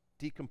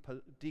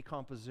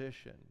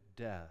 decomposition,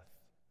 death.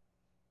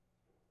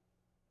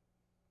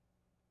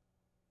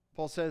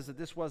 Paul says that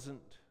this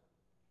wasn't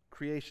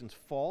creation's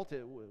fault.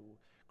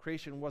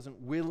 Creation wasn't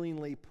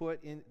willingly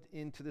put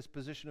into this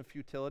position of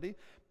futility,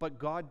 but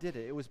God did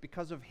it. It was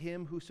because of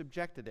Him who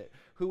subjected it.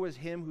 Who was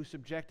Him who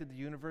subjected the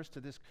universe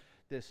to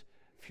this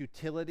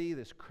futility,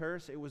 this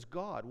curse? It was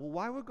God. Well,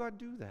 why would God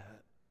do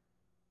that?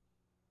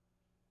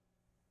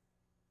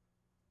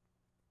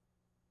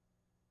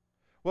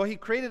 Well, He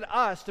created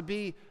us to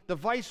be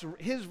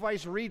His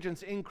vice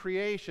regents in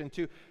creation,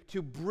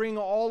 to bring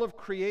all of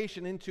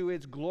creation into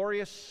its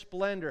glorious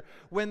splendor.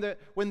 When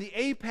the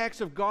apex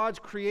of God's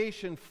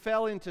creation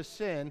fell into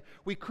sin,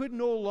 we could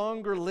no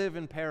longer live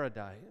in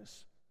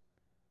paradise.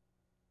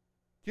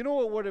 Do you know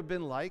what it would have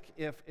been like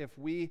if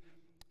we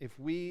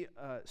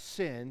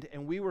sinned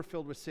and we were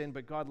filled with sin,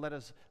 but God let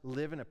us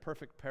live in a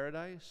perfect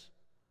paradise?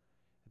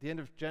 At the end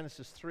of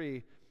Genesis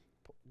 3,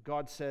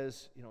 God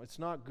says, it's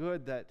not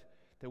good that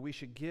we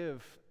should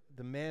give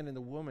the man and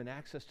the woman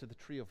access to the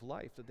tree of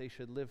life, that they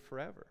should live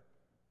forever.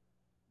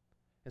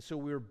 And so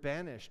we were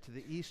banished to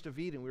the east of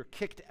Eden. We were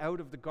kicked out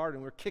of the garden.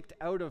 We were kicked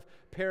out of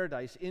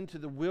paradise into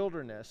the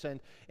wilderness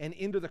and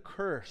into the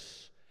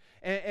curse.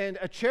 And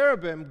a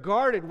cherubim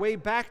guarded way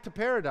back to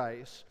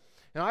paradise.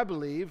 And I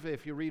believe,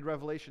 if you read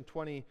Revelation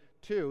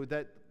 22,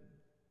 that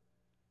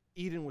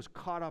Eden was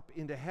caught up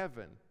into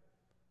heaven.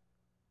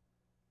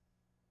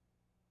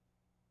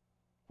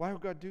 Why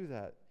would God do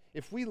that?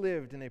 If we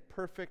lived in a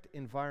perfect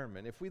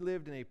environment, if we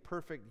lived in a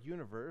perfect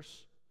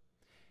universe,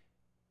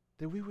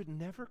 then we would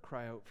never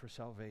cry out for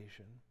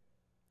salvation.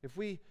 If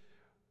we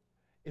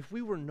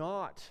were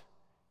not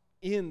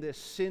in this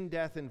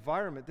sin-death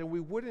environment, then we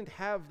wouldn't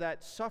have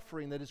that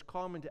suffering that is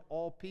common to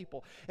all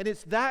people. And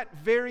it's that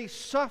very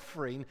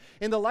suffering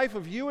in the life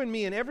of you and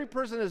me and every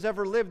person that has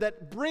ever lived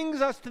that brings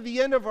us to the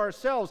end of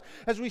ourselves.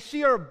 As we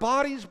see our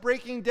bodies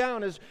breaking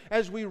down,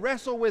 as we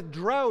wrestle with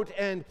drought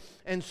and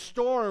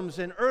storms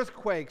and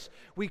earthquakes,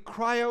 we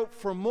cry out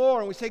for more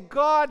and we say,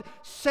 God,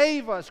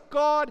 save us.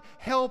 God,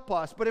 help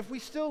us. But if we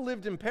still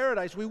lived in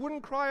paradise, we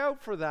wouldn't cry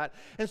out for that.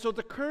 And so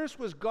the curse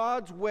was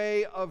God's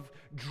way of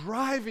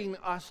driving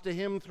us to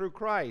Him through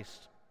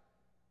Christ.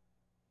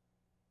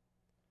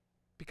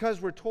 Because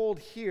we're told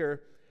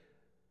here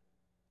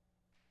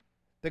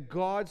that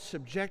God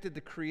subjected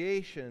the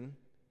creation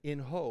in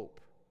hope.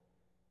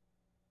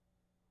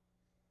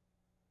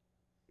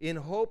 In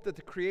hope that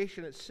the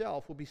creation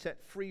itself will be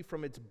set free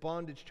from its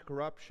bondage to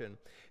corruption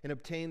and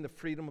obtain the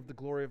freedom of the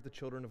glory of the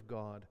children of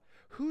God.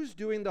 Who's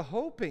doing the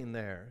hoping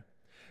there?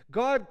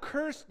 God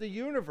cursed the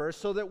universe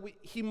so that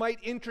He might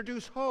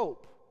introduce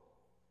hope.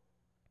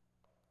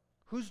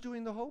 Who's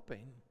doing the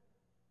hoping?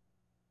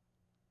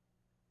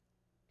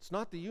 It's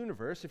not the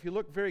universe. If you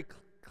look very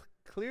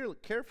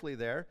carefully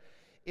there,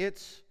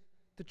 it's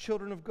the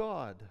children of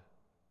God.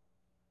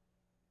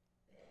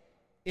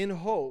 In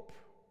hope,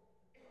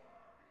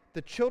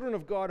 the children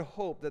of God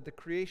hope that the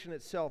creation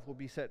itself will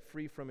be set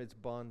free from its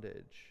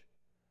bondage,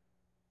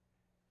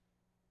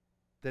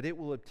 that it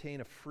will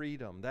obtain a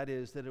freedom, that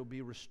is, that it will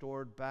be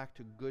restored back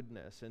to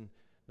goodness, and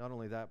not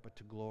only that, but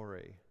to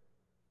glory.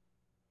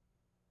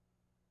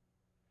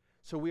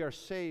 So we are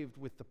saved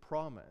with the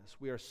promise.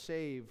 We are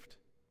saved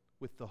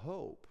with the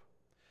hope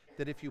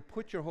that if you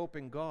put your hope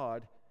in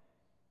God,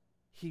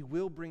 He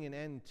will bring an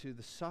end to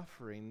the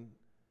suffering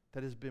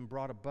that has been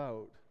brought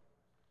about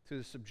through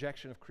the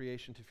subjection of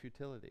creation to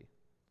futility.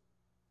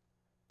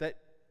 That,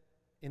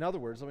 in other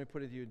words, let me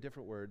put it to you in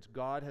different words,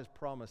 God has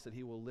promised that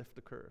He will lift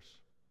the curse.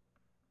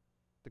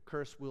 The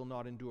curse will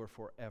not endure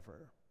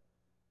forever.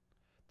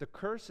 The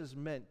curse is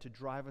meant to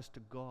drive us to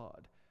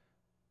God,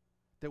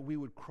 that we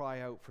would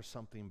cry out for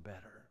something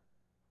better.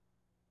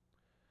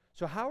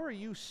 So how are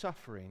you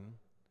suffering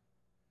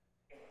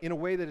in a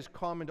way that is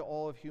common to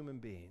all of human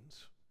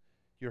beings?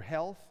 Your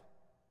health,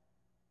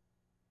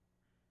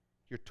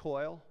 your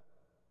toil,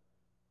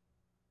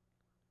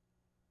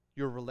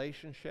 your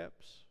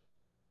relationships,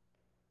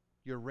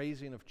 your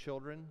raising of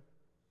children,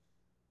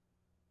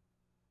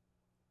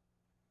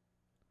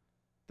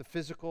 the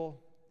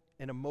physical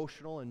and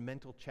emotional and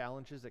mental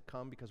challenges that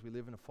come because we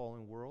live in a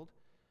fallen world.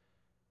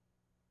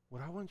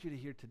 What I want you to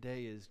hear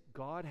today is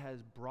God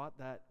has brought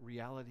that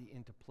reality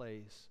into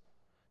place,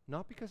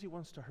 not because He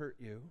wants to hurt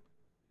you,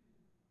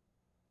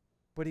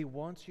 but He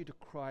wants you to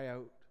cry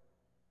out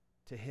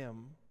to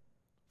Him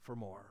for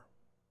more.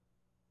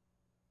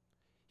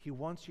 He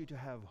wants you to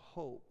have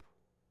hope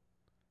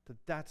that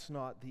that's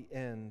not the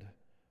end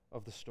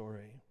of the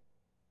story.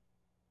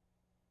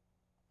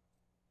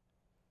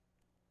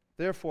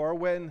 Therefore,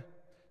 when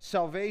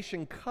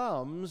salvation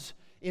comes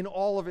in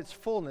all of its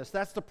fullness,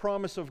 that's the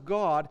promise of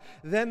God,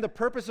 then the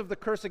purpose of the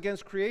curse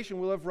against creation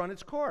will have run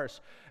its course.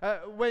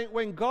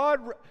 When God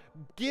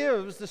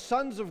gives the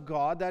sons of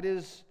God, that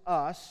is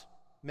us,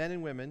 men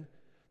and women,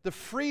 the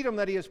freedom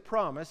that He has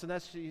promised, and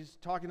He's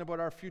talking about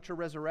our future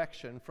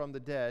resurrection from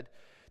the dead,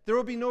 There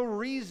will be no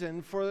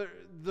reason for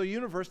the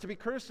universe to be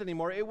cursed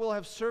anymore. It will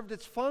have served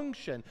its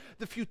function.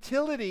 The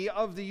futility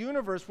of the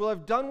universe will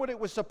have done what it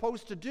was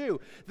supposed to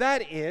do.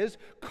 That is,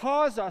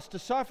 cause us to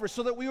suffer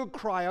so that we will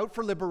cry out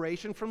for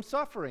liberation from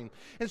suffering.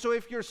 And so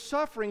if you're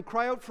suffering,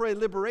 cry out for a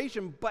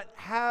liberation, but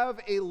have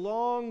a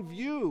long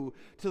view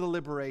to the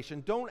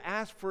liberation. Don't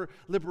ask for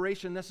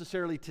liberation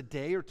necessarily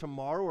today or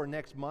tomorrow or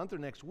next month or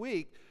next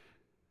week,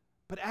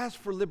 but ask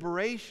for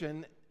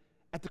liberation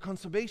at the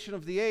consummation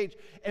of the age,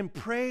 and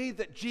pray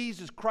that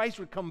Jesus Christ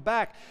would come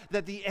back,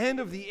 that the end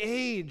of the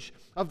age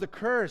of the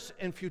curse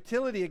and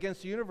futility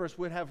against the universe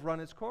would have run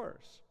its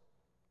course,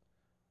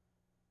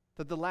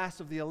 that the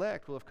last of the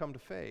elect will have come to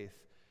faith,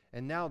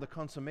 and now the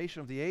consummation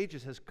of the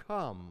ages has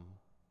come.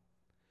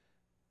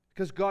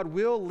 Because God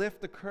will lift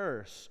the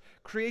curse.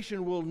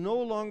 Creation will no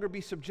longer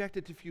be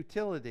subjected to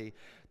futility.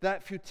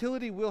 That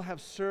futility will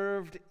have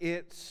served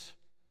its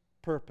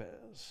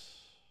purpose.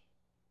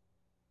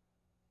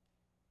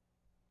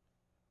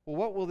 Well,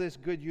 what will this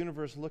good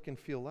universe look and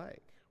feel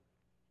like?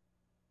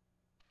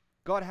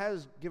 God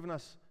has given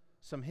us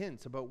some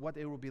hints about what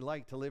it will be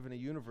like to live in a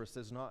universe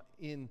that's not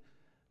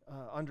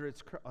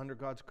under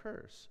God's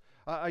curse.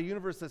 A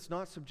universe that's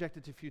not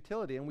subjected to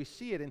futility. And we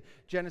see it in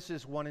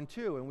Genesis 1 and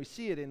 2, and we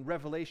see it in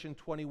Revelation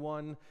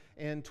 21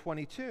 and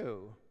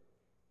 22.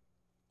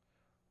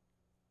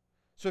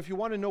 So if you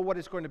want to know what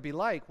it's going to be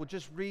like, we'll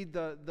just read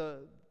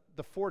the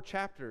 4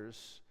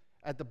 chapters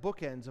at the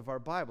bookends of our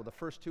Bible, the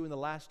first 2 and the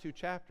last 2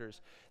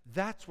 chapters.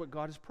 That's what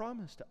God has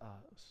promised to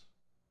us.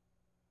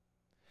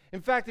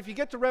 In fact, if you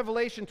get to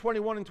Revelation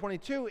 21 and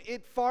 22,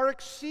 it far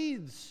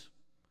exceeds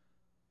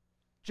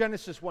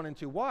Genesis 1 and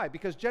 2. Why?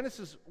 Because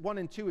Genesis 1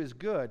 and 2 is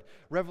good.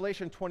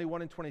 Revelation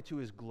 21 and 22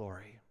 is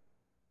glory.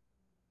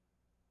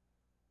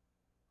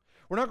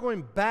 We're not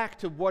going back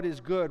to what is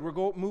good.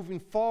 We're moving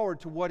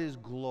forward to what is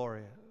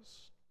glorious.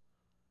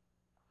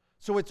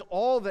 So it's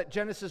all that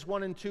Genesis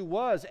 1 and 2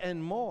 was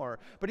and more.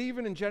 But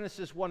even in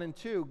Genesis 1 and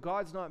 2,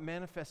 God's not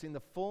manifesting the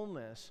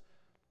fullness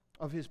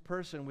of his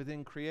person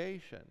within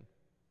creation.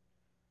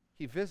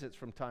 He visits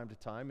from time to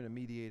time in a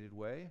mediated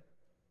way.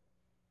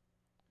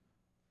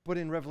 But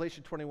in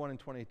Revelation 21 and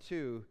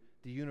 22,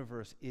 the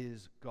universe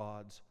is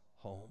God's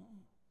home.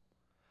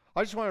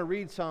 I just want to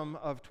read some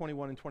of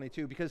 21 and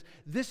 22 because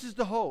this is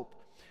the hope.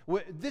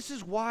 This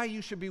is why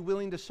you should be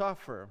willing to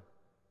suffer.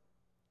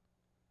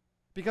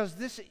 Because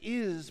this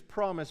is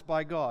promised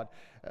by God.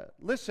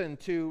 Listen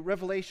to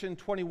Revelation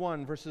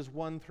 21, verses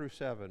 1 through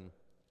 7.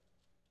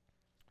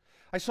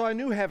 I saw a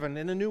new heaven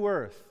and a new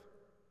earth.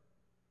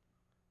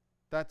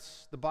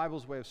 That's the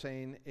Bible's way of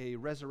saying a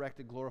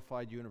resurrected,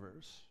 glorified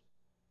universe.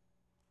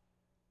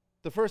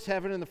 The first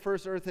heaven and the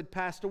first earth had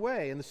passed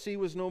away, and the sea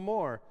was no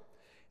more.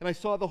 And I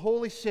saw the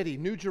holy city,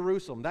 New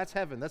Jerusalem, that's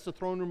heaven, that's the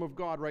throne room of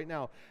God right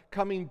now,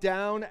 coming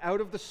down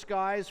out of the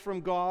skies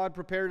from God,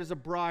 prepared as a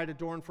bride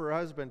adorned for her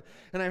husband.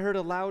 And I heard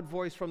a loud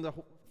voice from the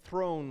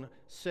throne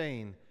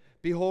saying,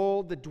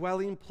 "Behold, the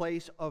dwelling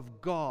place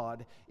of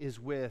God is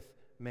with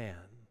man."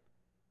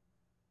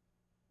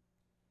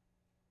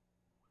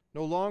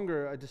 No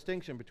longer a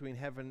distinction between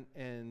heaven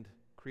and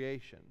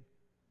creation.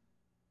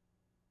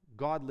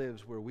 God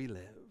lives where we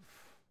live.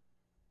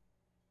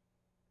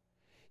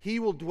 He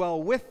will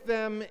dwell with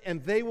them,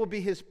 and they will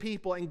be his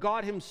people, and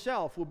God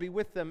himself will be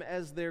with them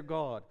as their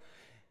God.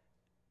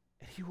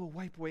 And he will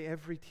wipe away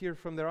every tear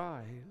from their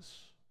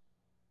eyes,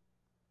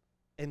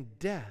 and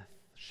death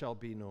shall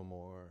be no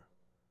more.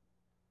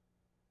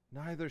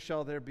 Neither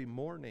shall there be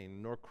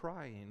mourning, nor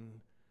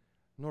crying,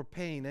 nor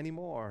pain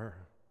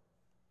anymore,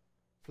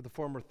 for the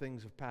former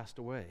things have passed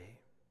away.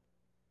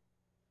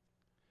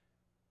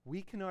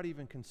 We cannot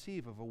even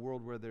conceive of a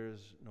world where there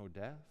is no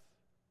death.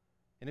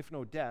 And if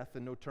no death,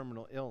 then no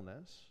terminal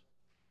illness.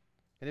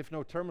 And if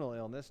no terminal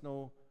illness,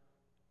 no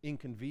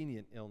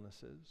inconvenient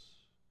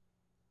illnesses.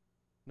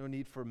 No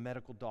need for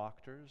medical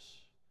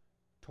doctors.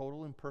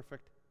 Total and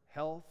perfect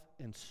health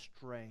and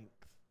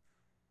strength.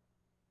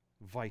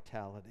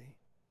 Vitality.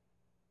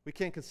 We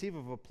can't conceive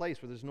of a place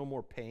where there's no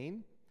more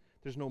pain.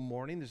 There's no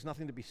mourning. There's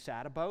nothing to be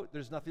sad about.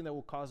 There's nothing that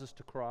will cause us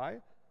to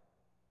cry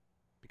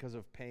because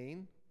of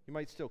pain. You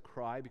might still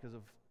cry because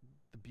of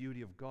the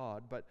beauty of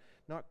God, but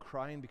not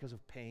crying because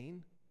of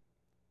pain.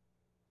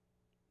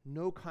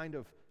 No kind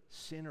of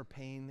sin or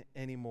pain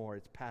anymore.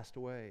 It's passed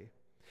away.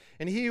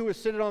 And he who was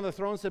seated on the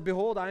throne said,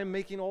 "Behold, I am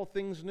making all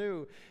things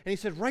new." And he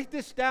said, "Write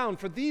this down,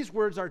 for these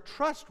words are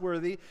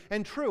trustworthy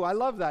and true." I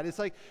love that. It's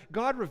like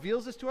God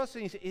reveals this to us,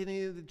 and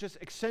he just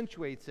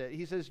accentuates it.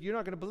 He says, "You're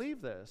not going to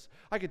believe this.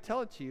 I could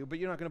tell it to you, but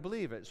you're not going to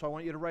believe it. So I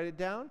want you to write it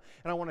down,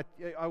 and I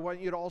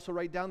want you to also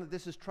write down that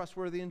this is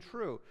trustworthy and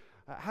true."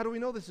 How do we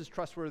know this is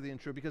trustworthy and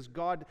true? Because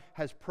God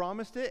has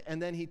promised it, and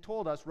then he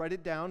told us, write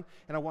it down,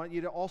 and I want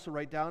you to also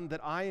write down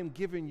that I am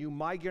giving you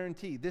my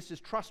guarantee. This is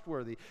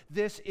trustworthy.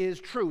 This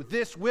is true.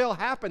 This will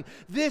happen.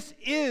 This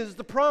is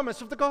the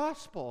promise of the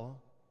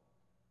gospel.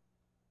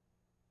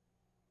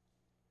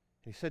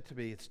 He said to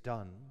me, "It's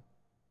done."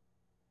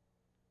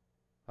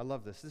 I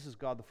love this. This is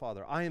God the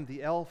Father. I am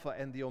the Alpha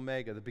and the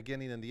Omega, the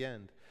beginning and the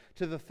end.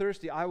 To the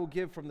thirsty, I will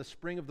give from the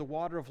spring of the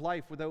water of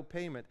life without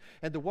payment.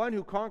 And the one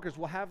who conquers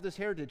will have this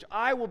heritage.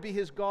 I will be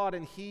his God,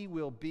 and he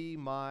will be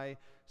my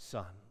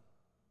son.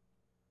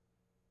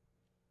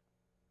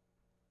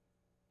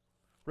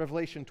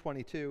 Revelation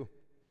 22.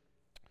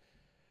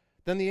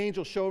 Then the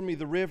angel showed me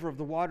the river of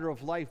the water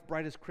of life,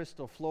 bright as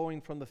crystal,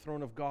 flowing from the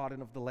throne of God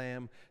and of the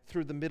Lamb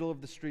through the middle of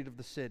the street of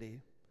the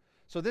city.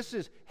 So this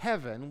is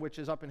heaven, which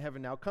is up in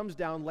heaven now, comes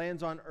down,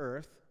 lands on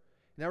earth.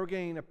 Now we're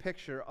getting a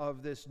picture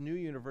of this new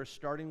universe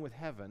starting with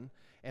heaven,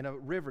 and a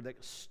river that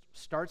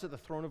starts at the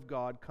throne of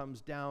God,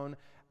 comes down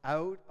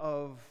out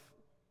of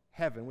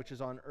heaven, which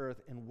is on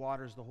earth, and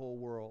waters the whole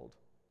world.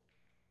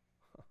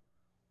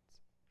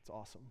 It's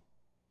awesome.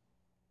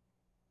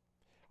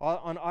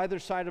 On either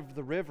side of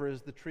the river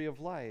is the tree of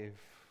life,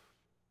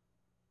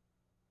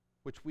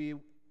 which we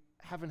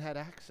haven't had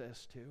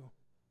access to.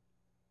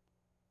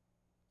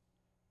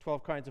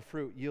 12 kinds of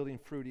fruit, yielding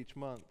fruit each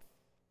month.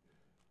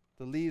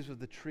 The leaves of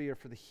the tree are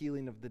for the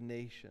healing of the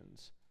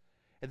nations.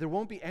 And there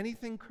won't be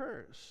anything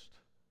cursed.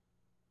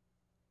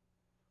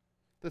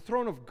 The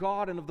throne of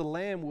God and of the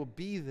Lamb will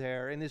be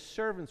there, and his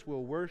servants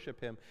will worship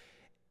him,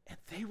 and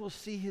they will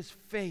see his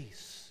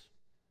face.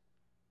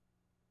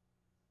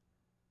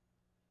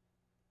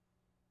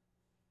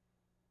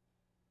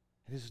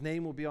 His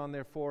name will be on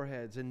their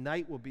foreheads, and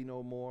night will be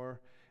no more.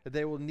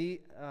 They will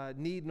need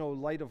no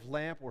light of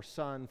lamp or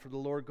sun, for the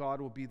Lord God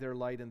will be their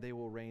light, and they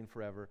will reign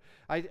forever.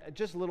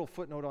 Just a little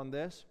footnote on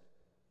this.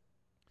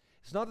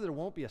 It's not that there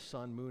won't be a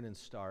sun, moon, and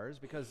stars,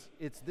 because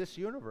it's this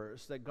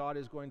universe that God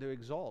is going to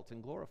exalt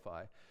and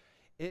glorify.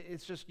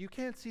 It's just you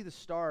can't see the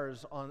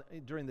stars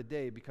during the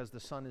day because the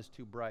sun is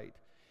too bright.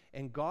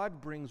 And God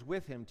brings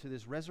with him to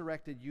this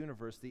resurrected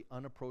universe the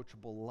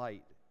unapproachable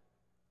light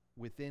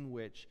within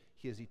which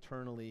he has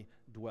eternally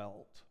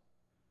dwelt.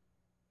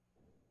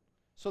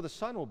 So the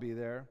sun will be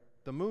there,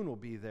 the moon will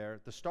be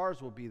there, the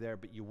stars will be there,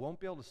 but you won't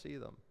be able to see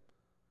them,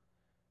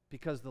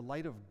 because the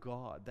light of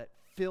God that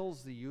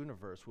fills the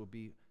universe will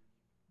be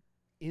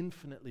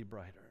infinitely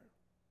brighter,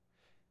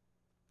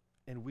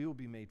 and we will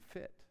be made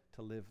fit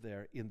to live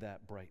there in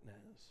that brightness.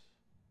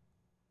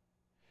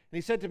 And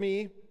he said to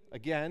me,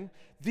 again,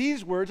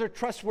 these words are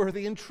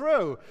trustworthy and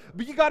true.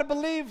 But you got to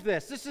believe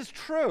this. This is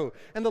true.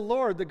 And the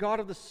Lord, the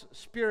God of the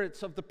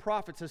spirits of the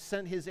prophets, has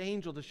sent his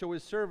angel to show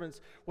his servants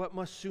what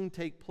must soon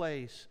take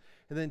place.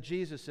 And then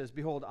Jesus says,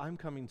 behold, I'm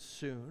coming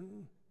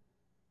soon.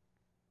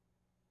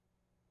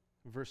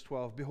 Verse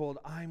 12, behold,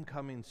 I'm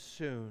coming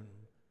soon,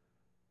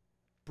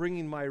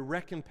 bringing my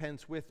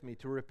recompense with me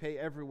to repay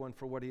everyone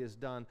for what he has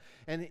done.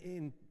 And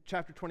in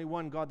chapter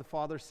 21, God the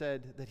Father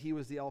said that he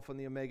was the Alpha and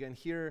the Omega. And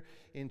here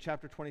in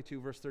chapter 22,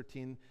 verse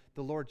 13,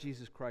 the Lord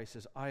Jesus Christ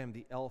says, I am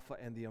the Alpha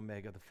and the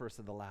Omega, the first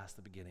and the last,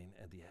 the beginning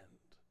and the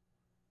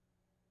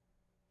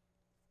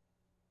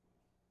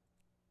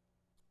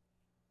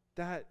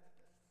end.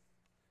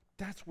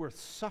 That's worth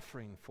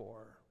suffering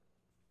for.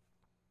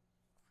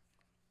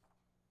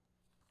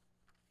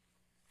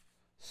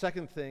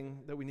 Second thing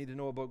that we need to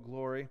know about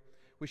glory,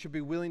 we should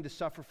be willing to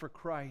suffer for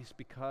Christ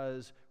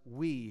because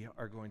we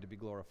are going to be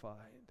glorified.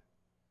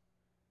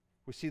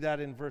 We see that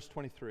in verse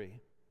 23.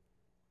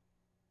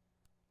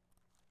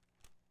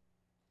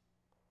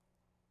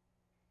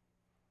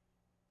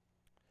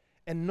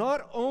 And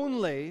not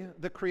only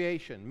the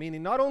creation,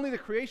 meaning not only the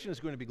creation is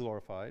going to be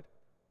glorified,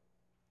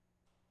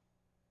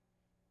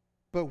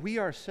 but we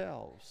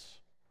ourselves,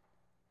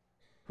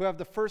 who have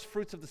the first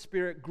fruits of the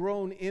Spirit,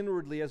 groan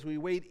inwardly as we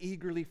wait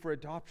eagerly for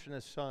adoption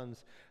as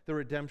sons, the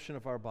redemption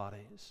of our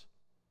bodies.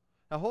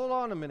 Now hold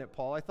on a minute,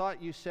 Paul. I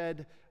thought you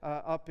said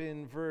up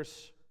in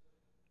verse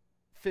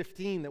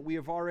 15 that we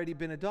have already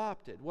been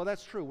adopted. Well,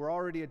 that's true. We're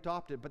already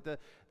adopted, but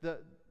the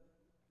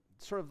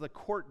sort of the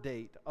court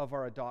date of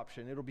our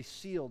adoption, it'll be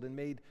sealed and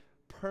made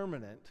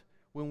permanent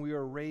when we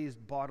are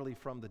raised bodily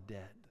from the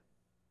dead.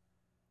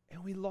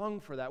 And we long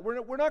for that.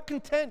 We're not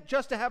content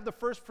just to have the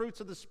first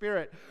fruits of the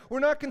Spirit. We're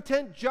not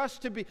content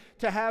just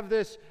to have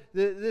this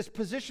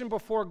position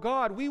before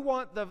God. We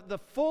want the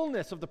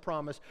fullness of the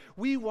promise.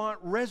 We want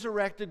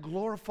resurrected,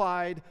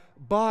 glorified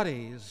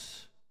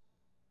bodies.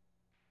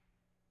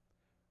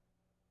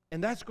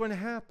 And that's going to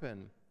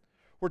happen.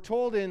 We're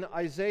told in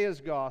Isaiah's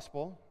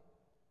gospel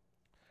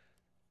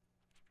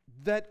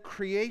that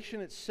creation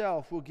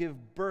itself will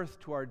give birth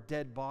to our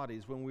dead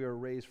bodies when we are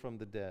raised from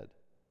the dead.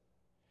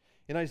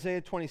 In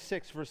Isaiah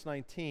 26, verse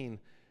 19,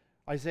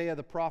 Isaiah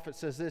the prophet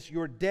says this,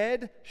 your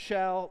dead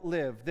shall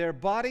live, their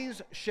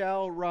bodies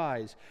shall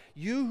rise.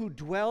 You who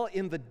dwell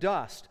in the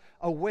dust,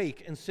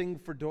 awake and sing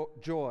for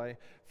joy,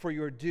 for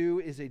your dew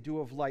is a dew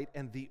of light,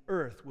 and the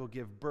earth will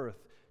give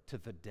birth to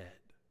the dead.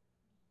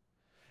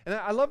 And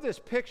I love this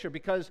picture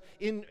because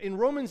in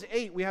Romans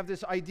 8, we have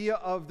this idea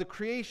of the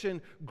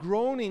creation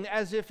groaning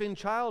as if in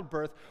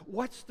childbirth.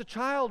 What's the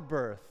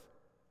childbirth?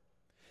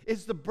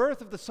 It's the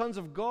birth of the sons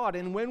of God.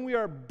 And when we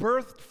are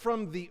birthed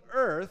from the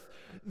earth,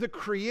 the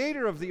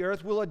creator of the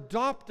earth will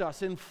adopt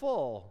us in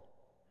full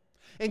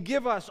and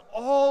give us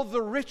all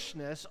the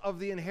richness of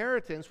the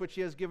inheritance which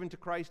he has given to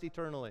Christ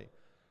eternally.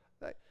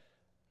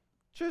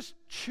 Just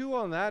chew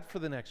on that for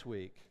the next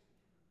week.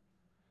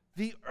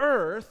 The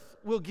earth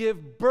will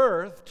give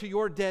birth to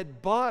your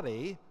dead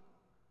body,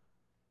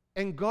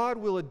 and God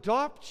will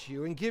adopt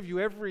you and give you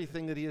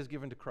everything that He has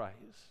given to Christ.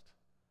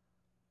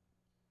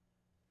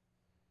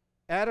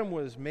 Adam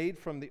was made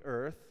from the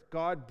earth.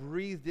 God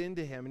breathed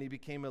into him, and he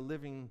became a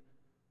living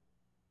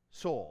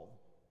soul.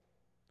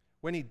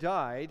 When he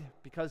died,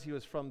 because he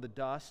was from the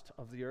dust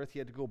of the earth, he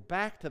had to go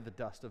back to the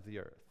dust of the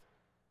earth.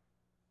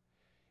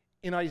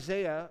 In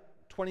Isaiah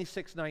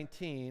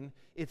 26:19,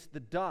 it's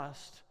the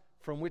dust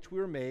from which we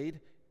were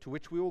made, to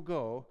which we will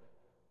go,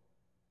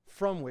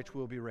 from which we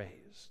will be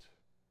raised.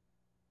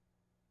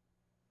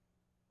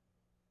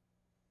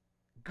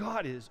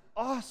 God is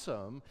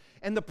awesome,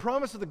 and the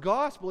promise of the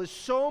gospel is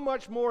so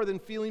much more than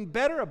feeling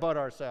better about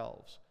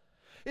ourselves.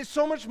 It's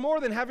so much more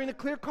than having a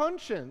clear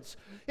conscience.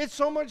 It's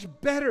so much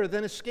better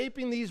than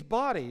escaping these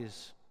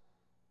bodies.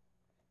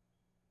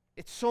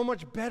 It's so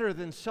much better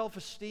than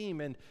self-esteem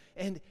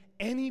and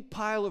any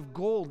pile of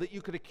gold that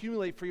you could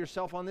accumulate for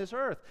yourself on this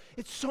earth.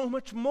 It's so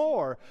much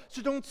more.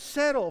 So don't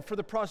settle for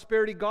the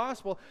prosperity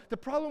gospel. The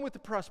problem with the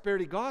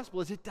prosperity gospel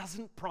is it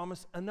doesn't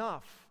promise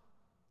enough.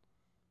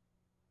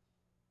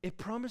 It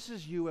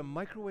promises you a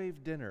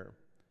microwave dinner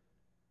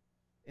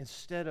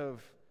instead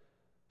of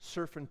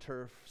surf and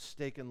turf,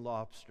 steak and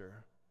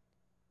lobster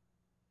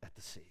at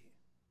the sea.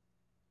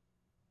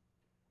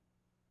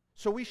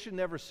 So we should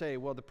never say,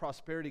 well, the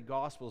prosperity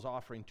gospel is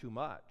offering too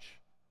much.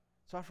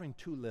 It's offering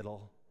too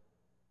little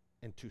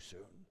and too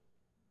soon.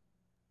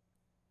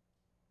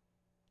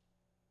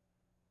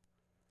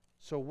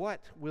 So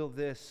what will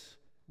this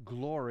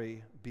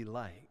glory be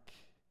like?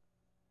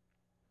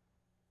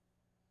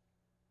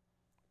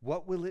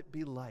 What will it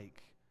be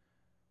like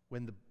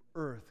when the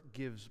earth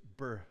gives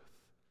birth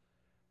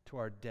to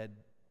our dead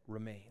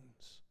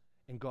remains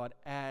and God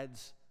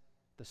adds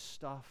the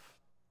stuff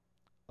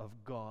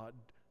of God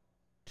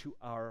to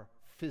our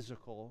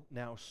physical,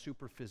 now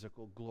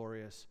superphysical,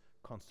 glorious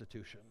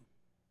constitution?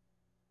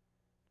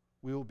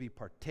 We will be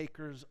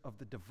partakers of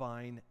the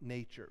divine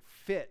nature,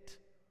 fit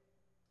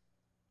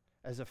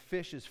as a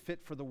fish is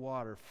fit for the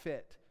water,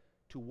 fit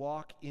to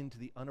walk into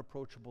the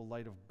unapproachable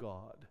light of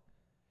God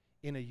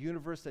in a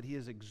universe that He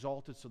has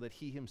exalted so that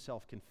He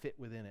Himself can fit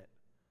within it.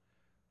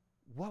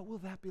 What will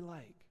that be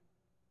like?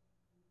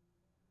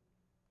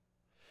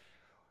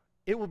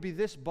 It will be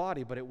this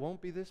body, but it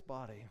won't be this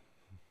body.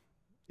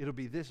 It'll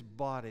be this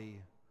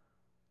body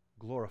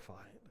glorified.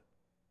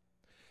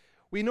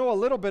 We know a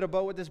little bit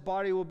about what this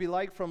body will be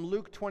like from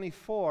Luke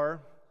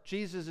 24.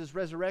 Jesus is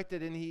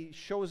resurrected and He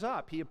shows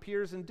up. He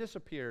appears and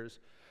disappears.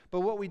 But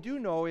what we do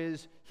know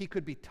is He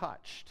could be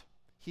touched.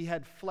 He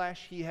had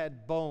flesh, He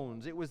had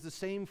bones. It was the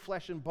same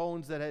flesh and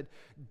bones that had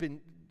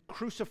been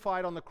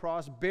crucified on the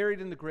cross,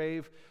 buried in the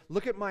grave.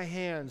 Look at my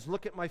hands,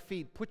 look at my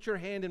feet, put your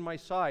hand in my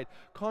side.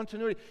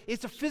 Continuity.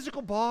 It's a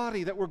physical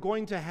body that we're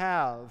going to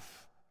have.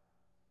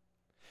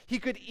 He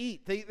could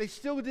eat. They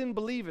still didn't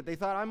believe it. They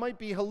thought, I might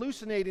be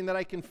hallucinating, that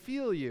I can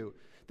feel you,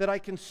 that I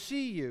can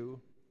see you.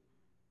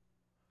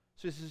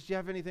 So He says, do you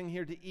have anything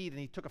here to eat?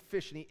 And He took a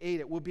fish and He ate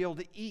it. We'll be able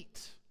to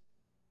eat.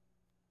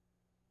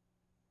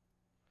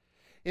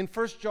 In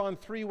 1 John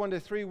 3,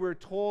 1-3, we're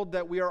told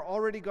that we are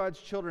already God's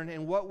children,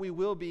 and what we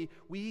will be,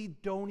 we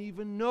don't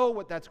even know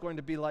what that's going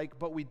to be like,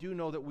 but we do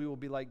know that we will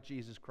be like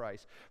Jesus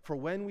Christ. For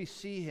when we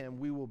see Him,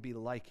 we will be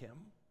like Him.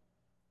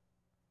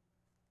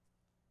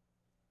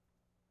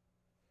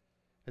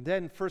 And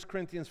then 1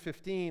 Corinthians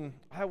 15,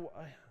 I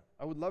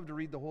would love to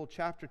read the whole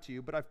chapter to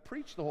you, but I've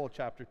preached the whole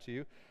chapter to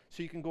you,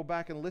 so you can go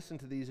back and listen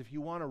to these if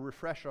you want a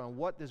refresher on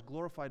what this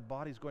glorified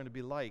body is going to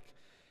be like.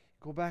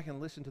 Go back and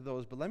listen to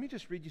those. But let me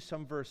just read you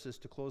some verses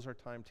to close our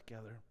time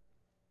together.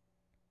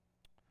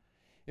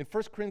 In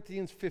 1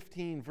 Corinthians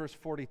 15, verse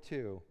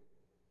 42,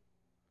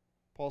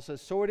 Paul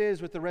says, so it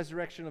is with the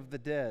resurrection of the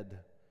dead.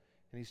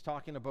 And he's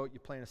talking about you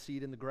plant a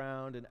seed in the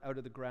ground, and out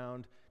of the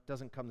ground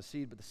doesn't come the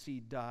seed, but the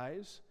seed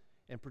dies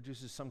and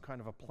produces some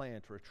kind of a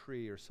plant or a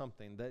tree or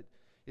something that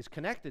is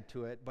connected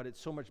to it, but it's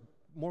so much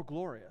more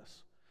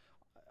glorious.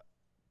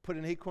 Put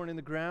an acorn in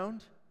the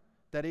ground,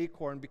 that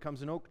acorn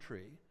becomes an oak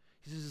tree.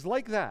 He says, it's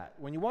like that.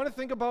 When you want to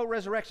think about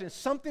resurrection, it's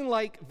something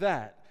like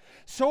that.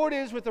 So it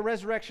is with the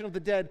resurrection of the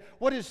dead.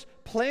 What is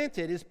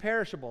planted is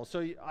perishable.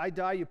 So I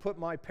die, you put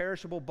my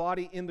perishable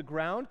body in the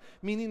ground,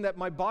 meaning that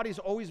my body's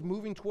always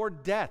moving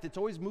toward death. It's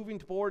always moving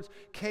towards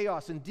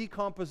chaos and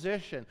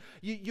decomposition.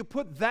 You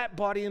put that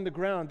body in the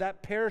ground,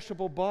 that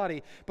perishable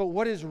body, but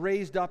what is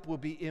raised up will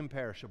be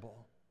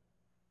imperishable.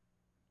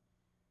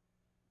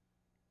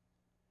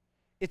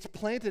 It's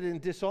planted in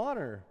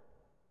dishonor,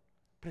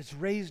 but it's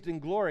raised in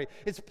glory.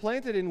 It's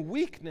planted in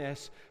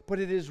weakness, but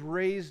it is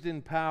raised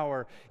in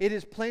power. It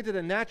is planted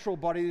a natural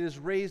body, it is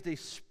raised a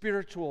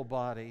spiritual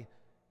body.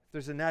 If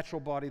there's a natural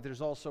body,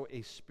 there's also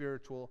a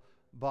spiritual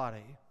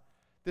body.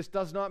 This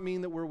does not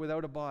mean that we're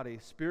without a body.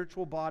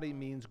 Spiritual body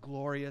means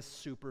glorious,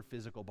 super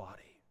physical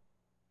body.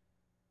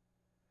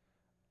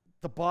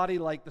 The body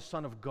like the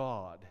Son of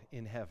God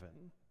in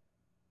heaven.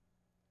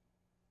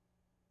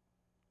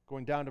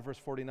 Going down to verse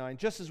 49,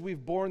 just as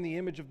we've borne the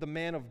image of the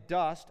man of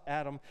dust,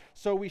 Adam,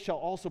 so we shall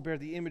also bear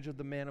the image of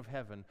the man of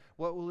heaven.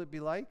 What will it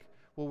be like?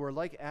 Well, we're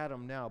like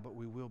Adam now, but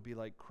we will be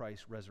like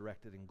Christ,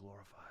 resurrected and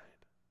glorified.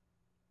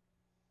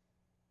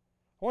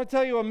 I want to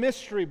tell you a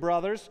mystery,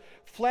 brothers.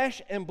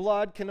 Flesh and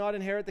blood cannot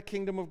inherit the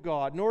kingdom of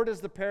God, nor does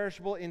the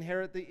perishable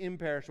inherit the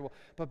imperishable.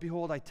 But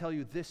behold, I tell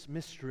you this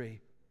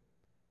mystery.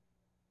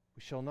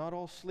 We shall not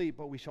all sleep,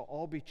 but we shall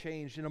all be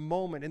changed in a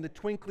moment, in the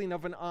twinkling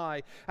of an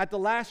eye, at the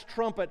last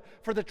trumpet.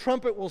 For the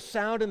trumpet will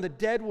sound, and the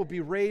dead will be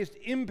raised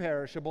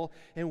imperishable,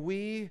 and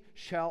we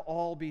shall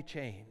all be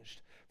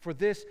changed. For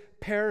this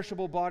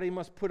perishable body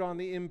must put on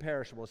the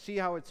imperishable. See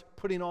how it's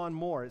putting on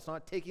more. It's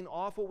not taking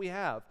off what we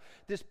have.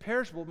 This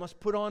perishable must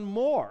put on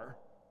more.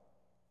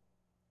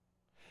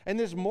 And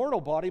this mortal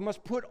body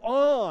must put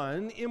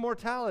on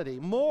immortality.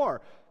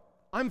 More.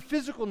 I'm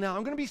physical now.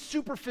 I'm going to be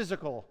super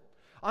physical.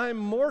 I'm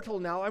mortal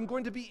now. I'm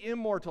going to be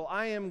immortal.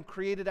 I am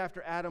created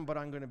after Adam, but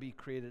I'm going to be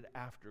created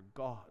after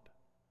God.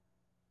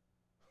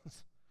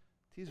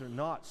 These are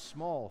not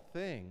small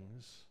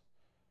things.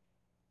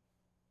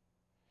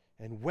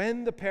 And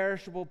when the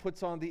perishable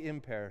puts on the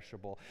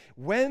imperishable,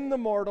 when the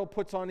mortal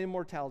puts on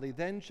immortality,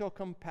 then shall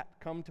come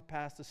to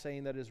pass the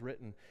saying that is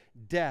written,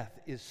 death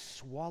is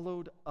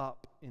swallowed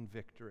up in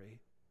victory.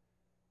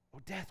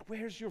 Oh, death,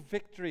 where's your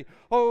victory?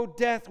 Oh,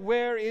 death,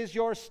 where is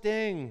your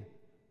sting?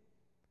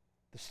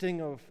 The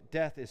sting of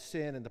death is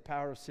sin, and the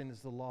power of sin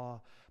is the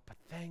law. But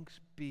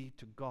thanks be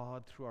to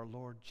God through our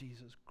Lord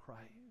Jesus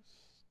Christ,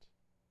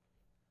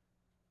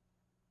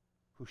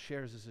 who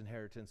shares his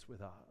inheritance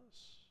with us.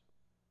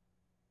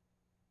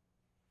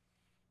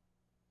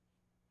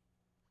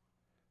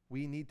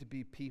 We need to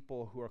be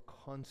people who are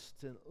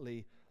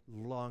constantly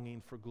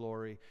longing for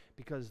glory,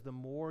 because the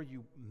more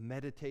you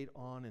meditate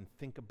on and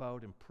think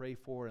about and pray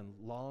for and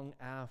long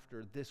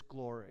after this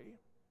glory,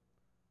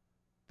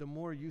 the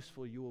more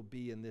useful you will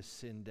be in this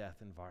sin-death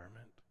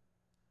environment.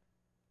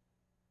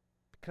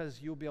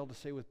 Because you'll be able to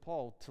say with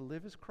Paul, to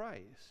live is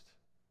Christ.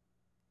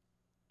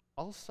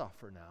 I'll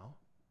suffer now.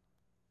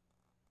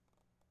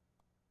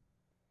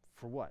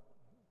 For what?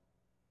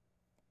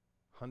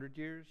 100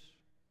 years?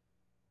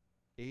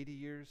 80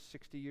 years?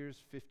 60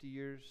 years? 50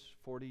 years?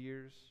 40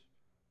 years?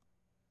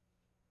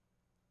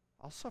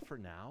 I'll suffer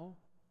now.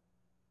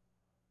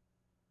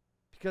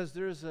 Because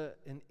there's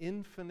an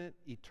infinite,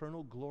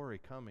 eternal glory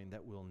coming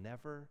that will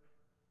never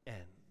end.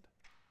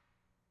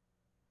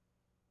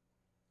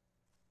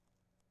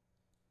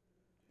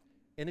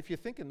 And if you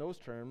think in those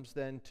terms,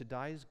 then to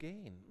die is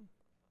gain.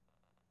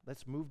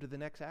 Let's move to the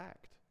next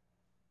act.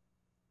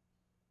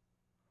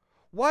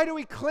 Why do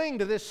we cling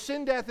to this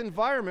sin-death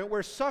environment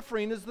where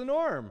suffering is the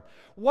norm?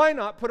 Why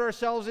not put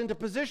ourselves into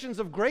positions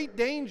of great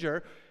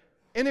danger,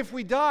 and if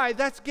we die,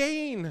 that's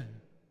gain?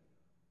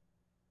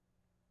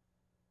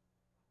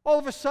 All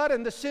of a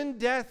sudden, the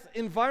sin-death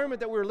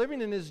environment that we're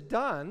living in is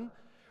done.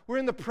 We're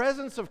in the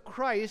presence of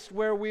Christ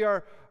where we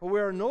are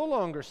no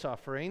longer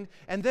suffering,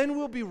 and then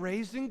we'll be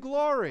raised in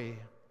glory.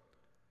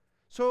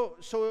 So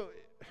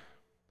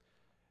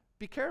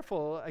be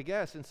careful, I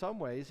guess, in some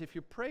ways. If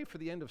you pray for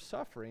the end of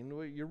suffering,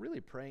 well, you're really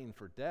praying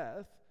for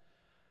death,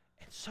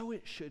 and so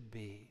it should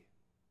be.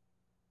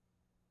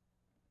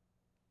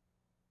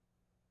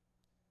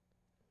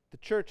 The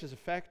church is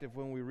effective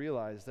when we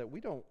realize that we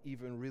don't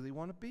even really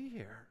want to be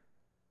here.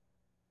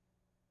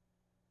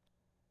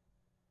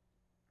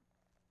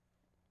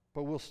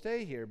 But we'll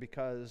stay here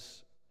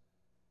because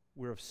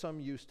we're of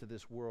some use to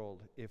this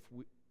world if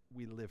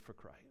we live for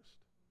Christ.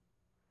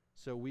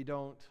 So we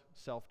don't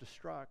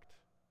self-destruct.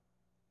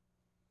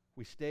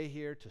 We stay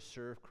here to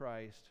serve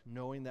Christ,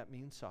 knowing that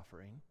means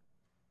suffering.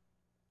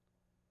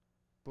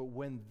 But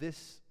when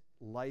this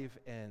life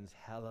ends,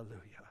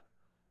 hallelujah,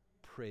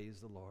 praise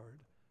the Lord.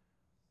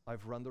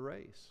 I've run the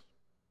race.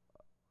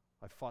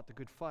 I've fought the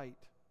good fight.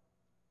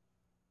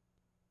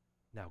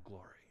 Now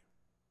glory.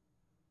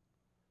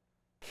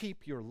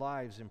 Keep your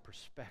lives in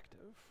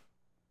perspective.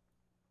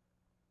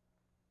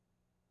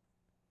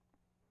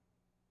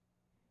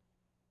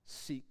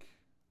 Seek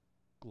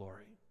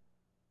glory,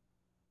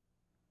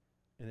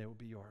 and it will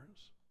be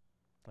yours.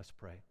 Let's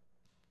pray.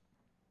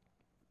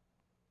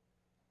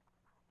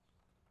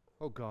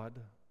 Oh God,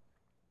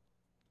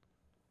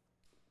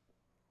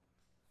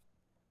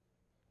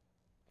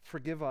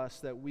 forgive us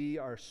that we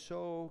are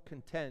so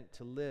content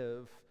to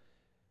live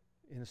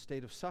in a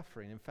state of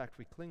suffering. In fact,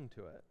 we cling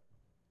to it.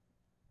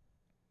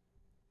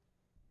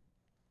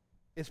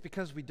 It's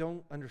because we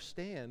don't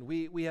understand.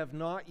 We have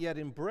not yet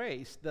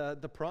embraced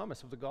the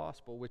promise of the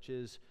gospel, which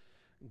is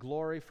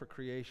glory for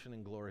creation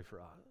and glory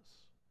for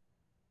us.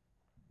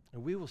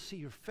 And we will see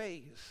your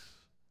face.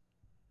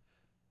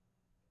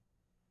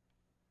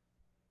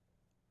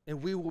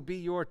 And we will be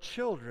your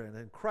children,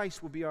 and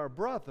Christ will be our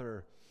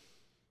brother,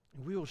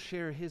 and we will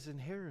share his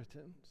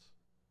inheritance.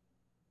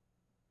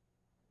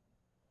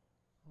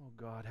 Oh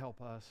God,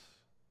 help us.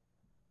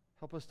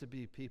 Help us to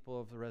be people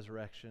of the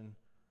resurrection,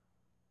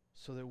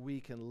 so that we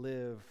can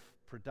live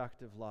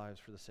productive lives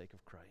for the sake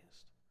of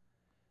Christ.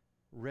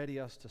 Ready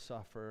us to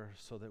suffer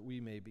so that we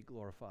may be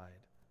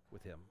glorified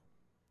with him.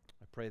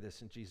 I pray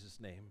this in Jesus'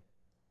 name.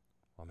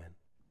 Amen.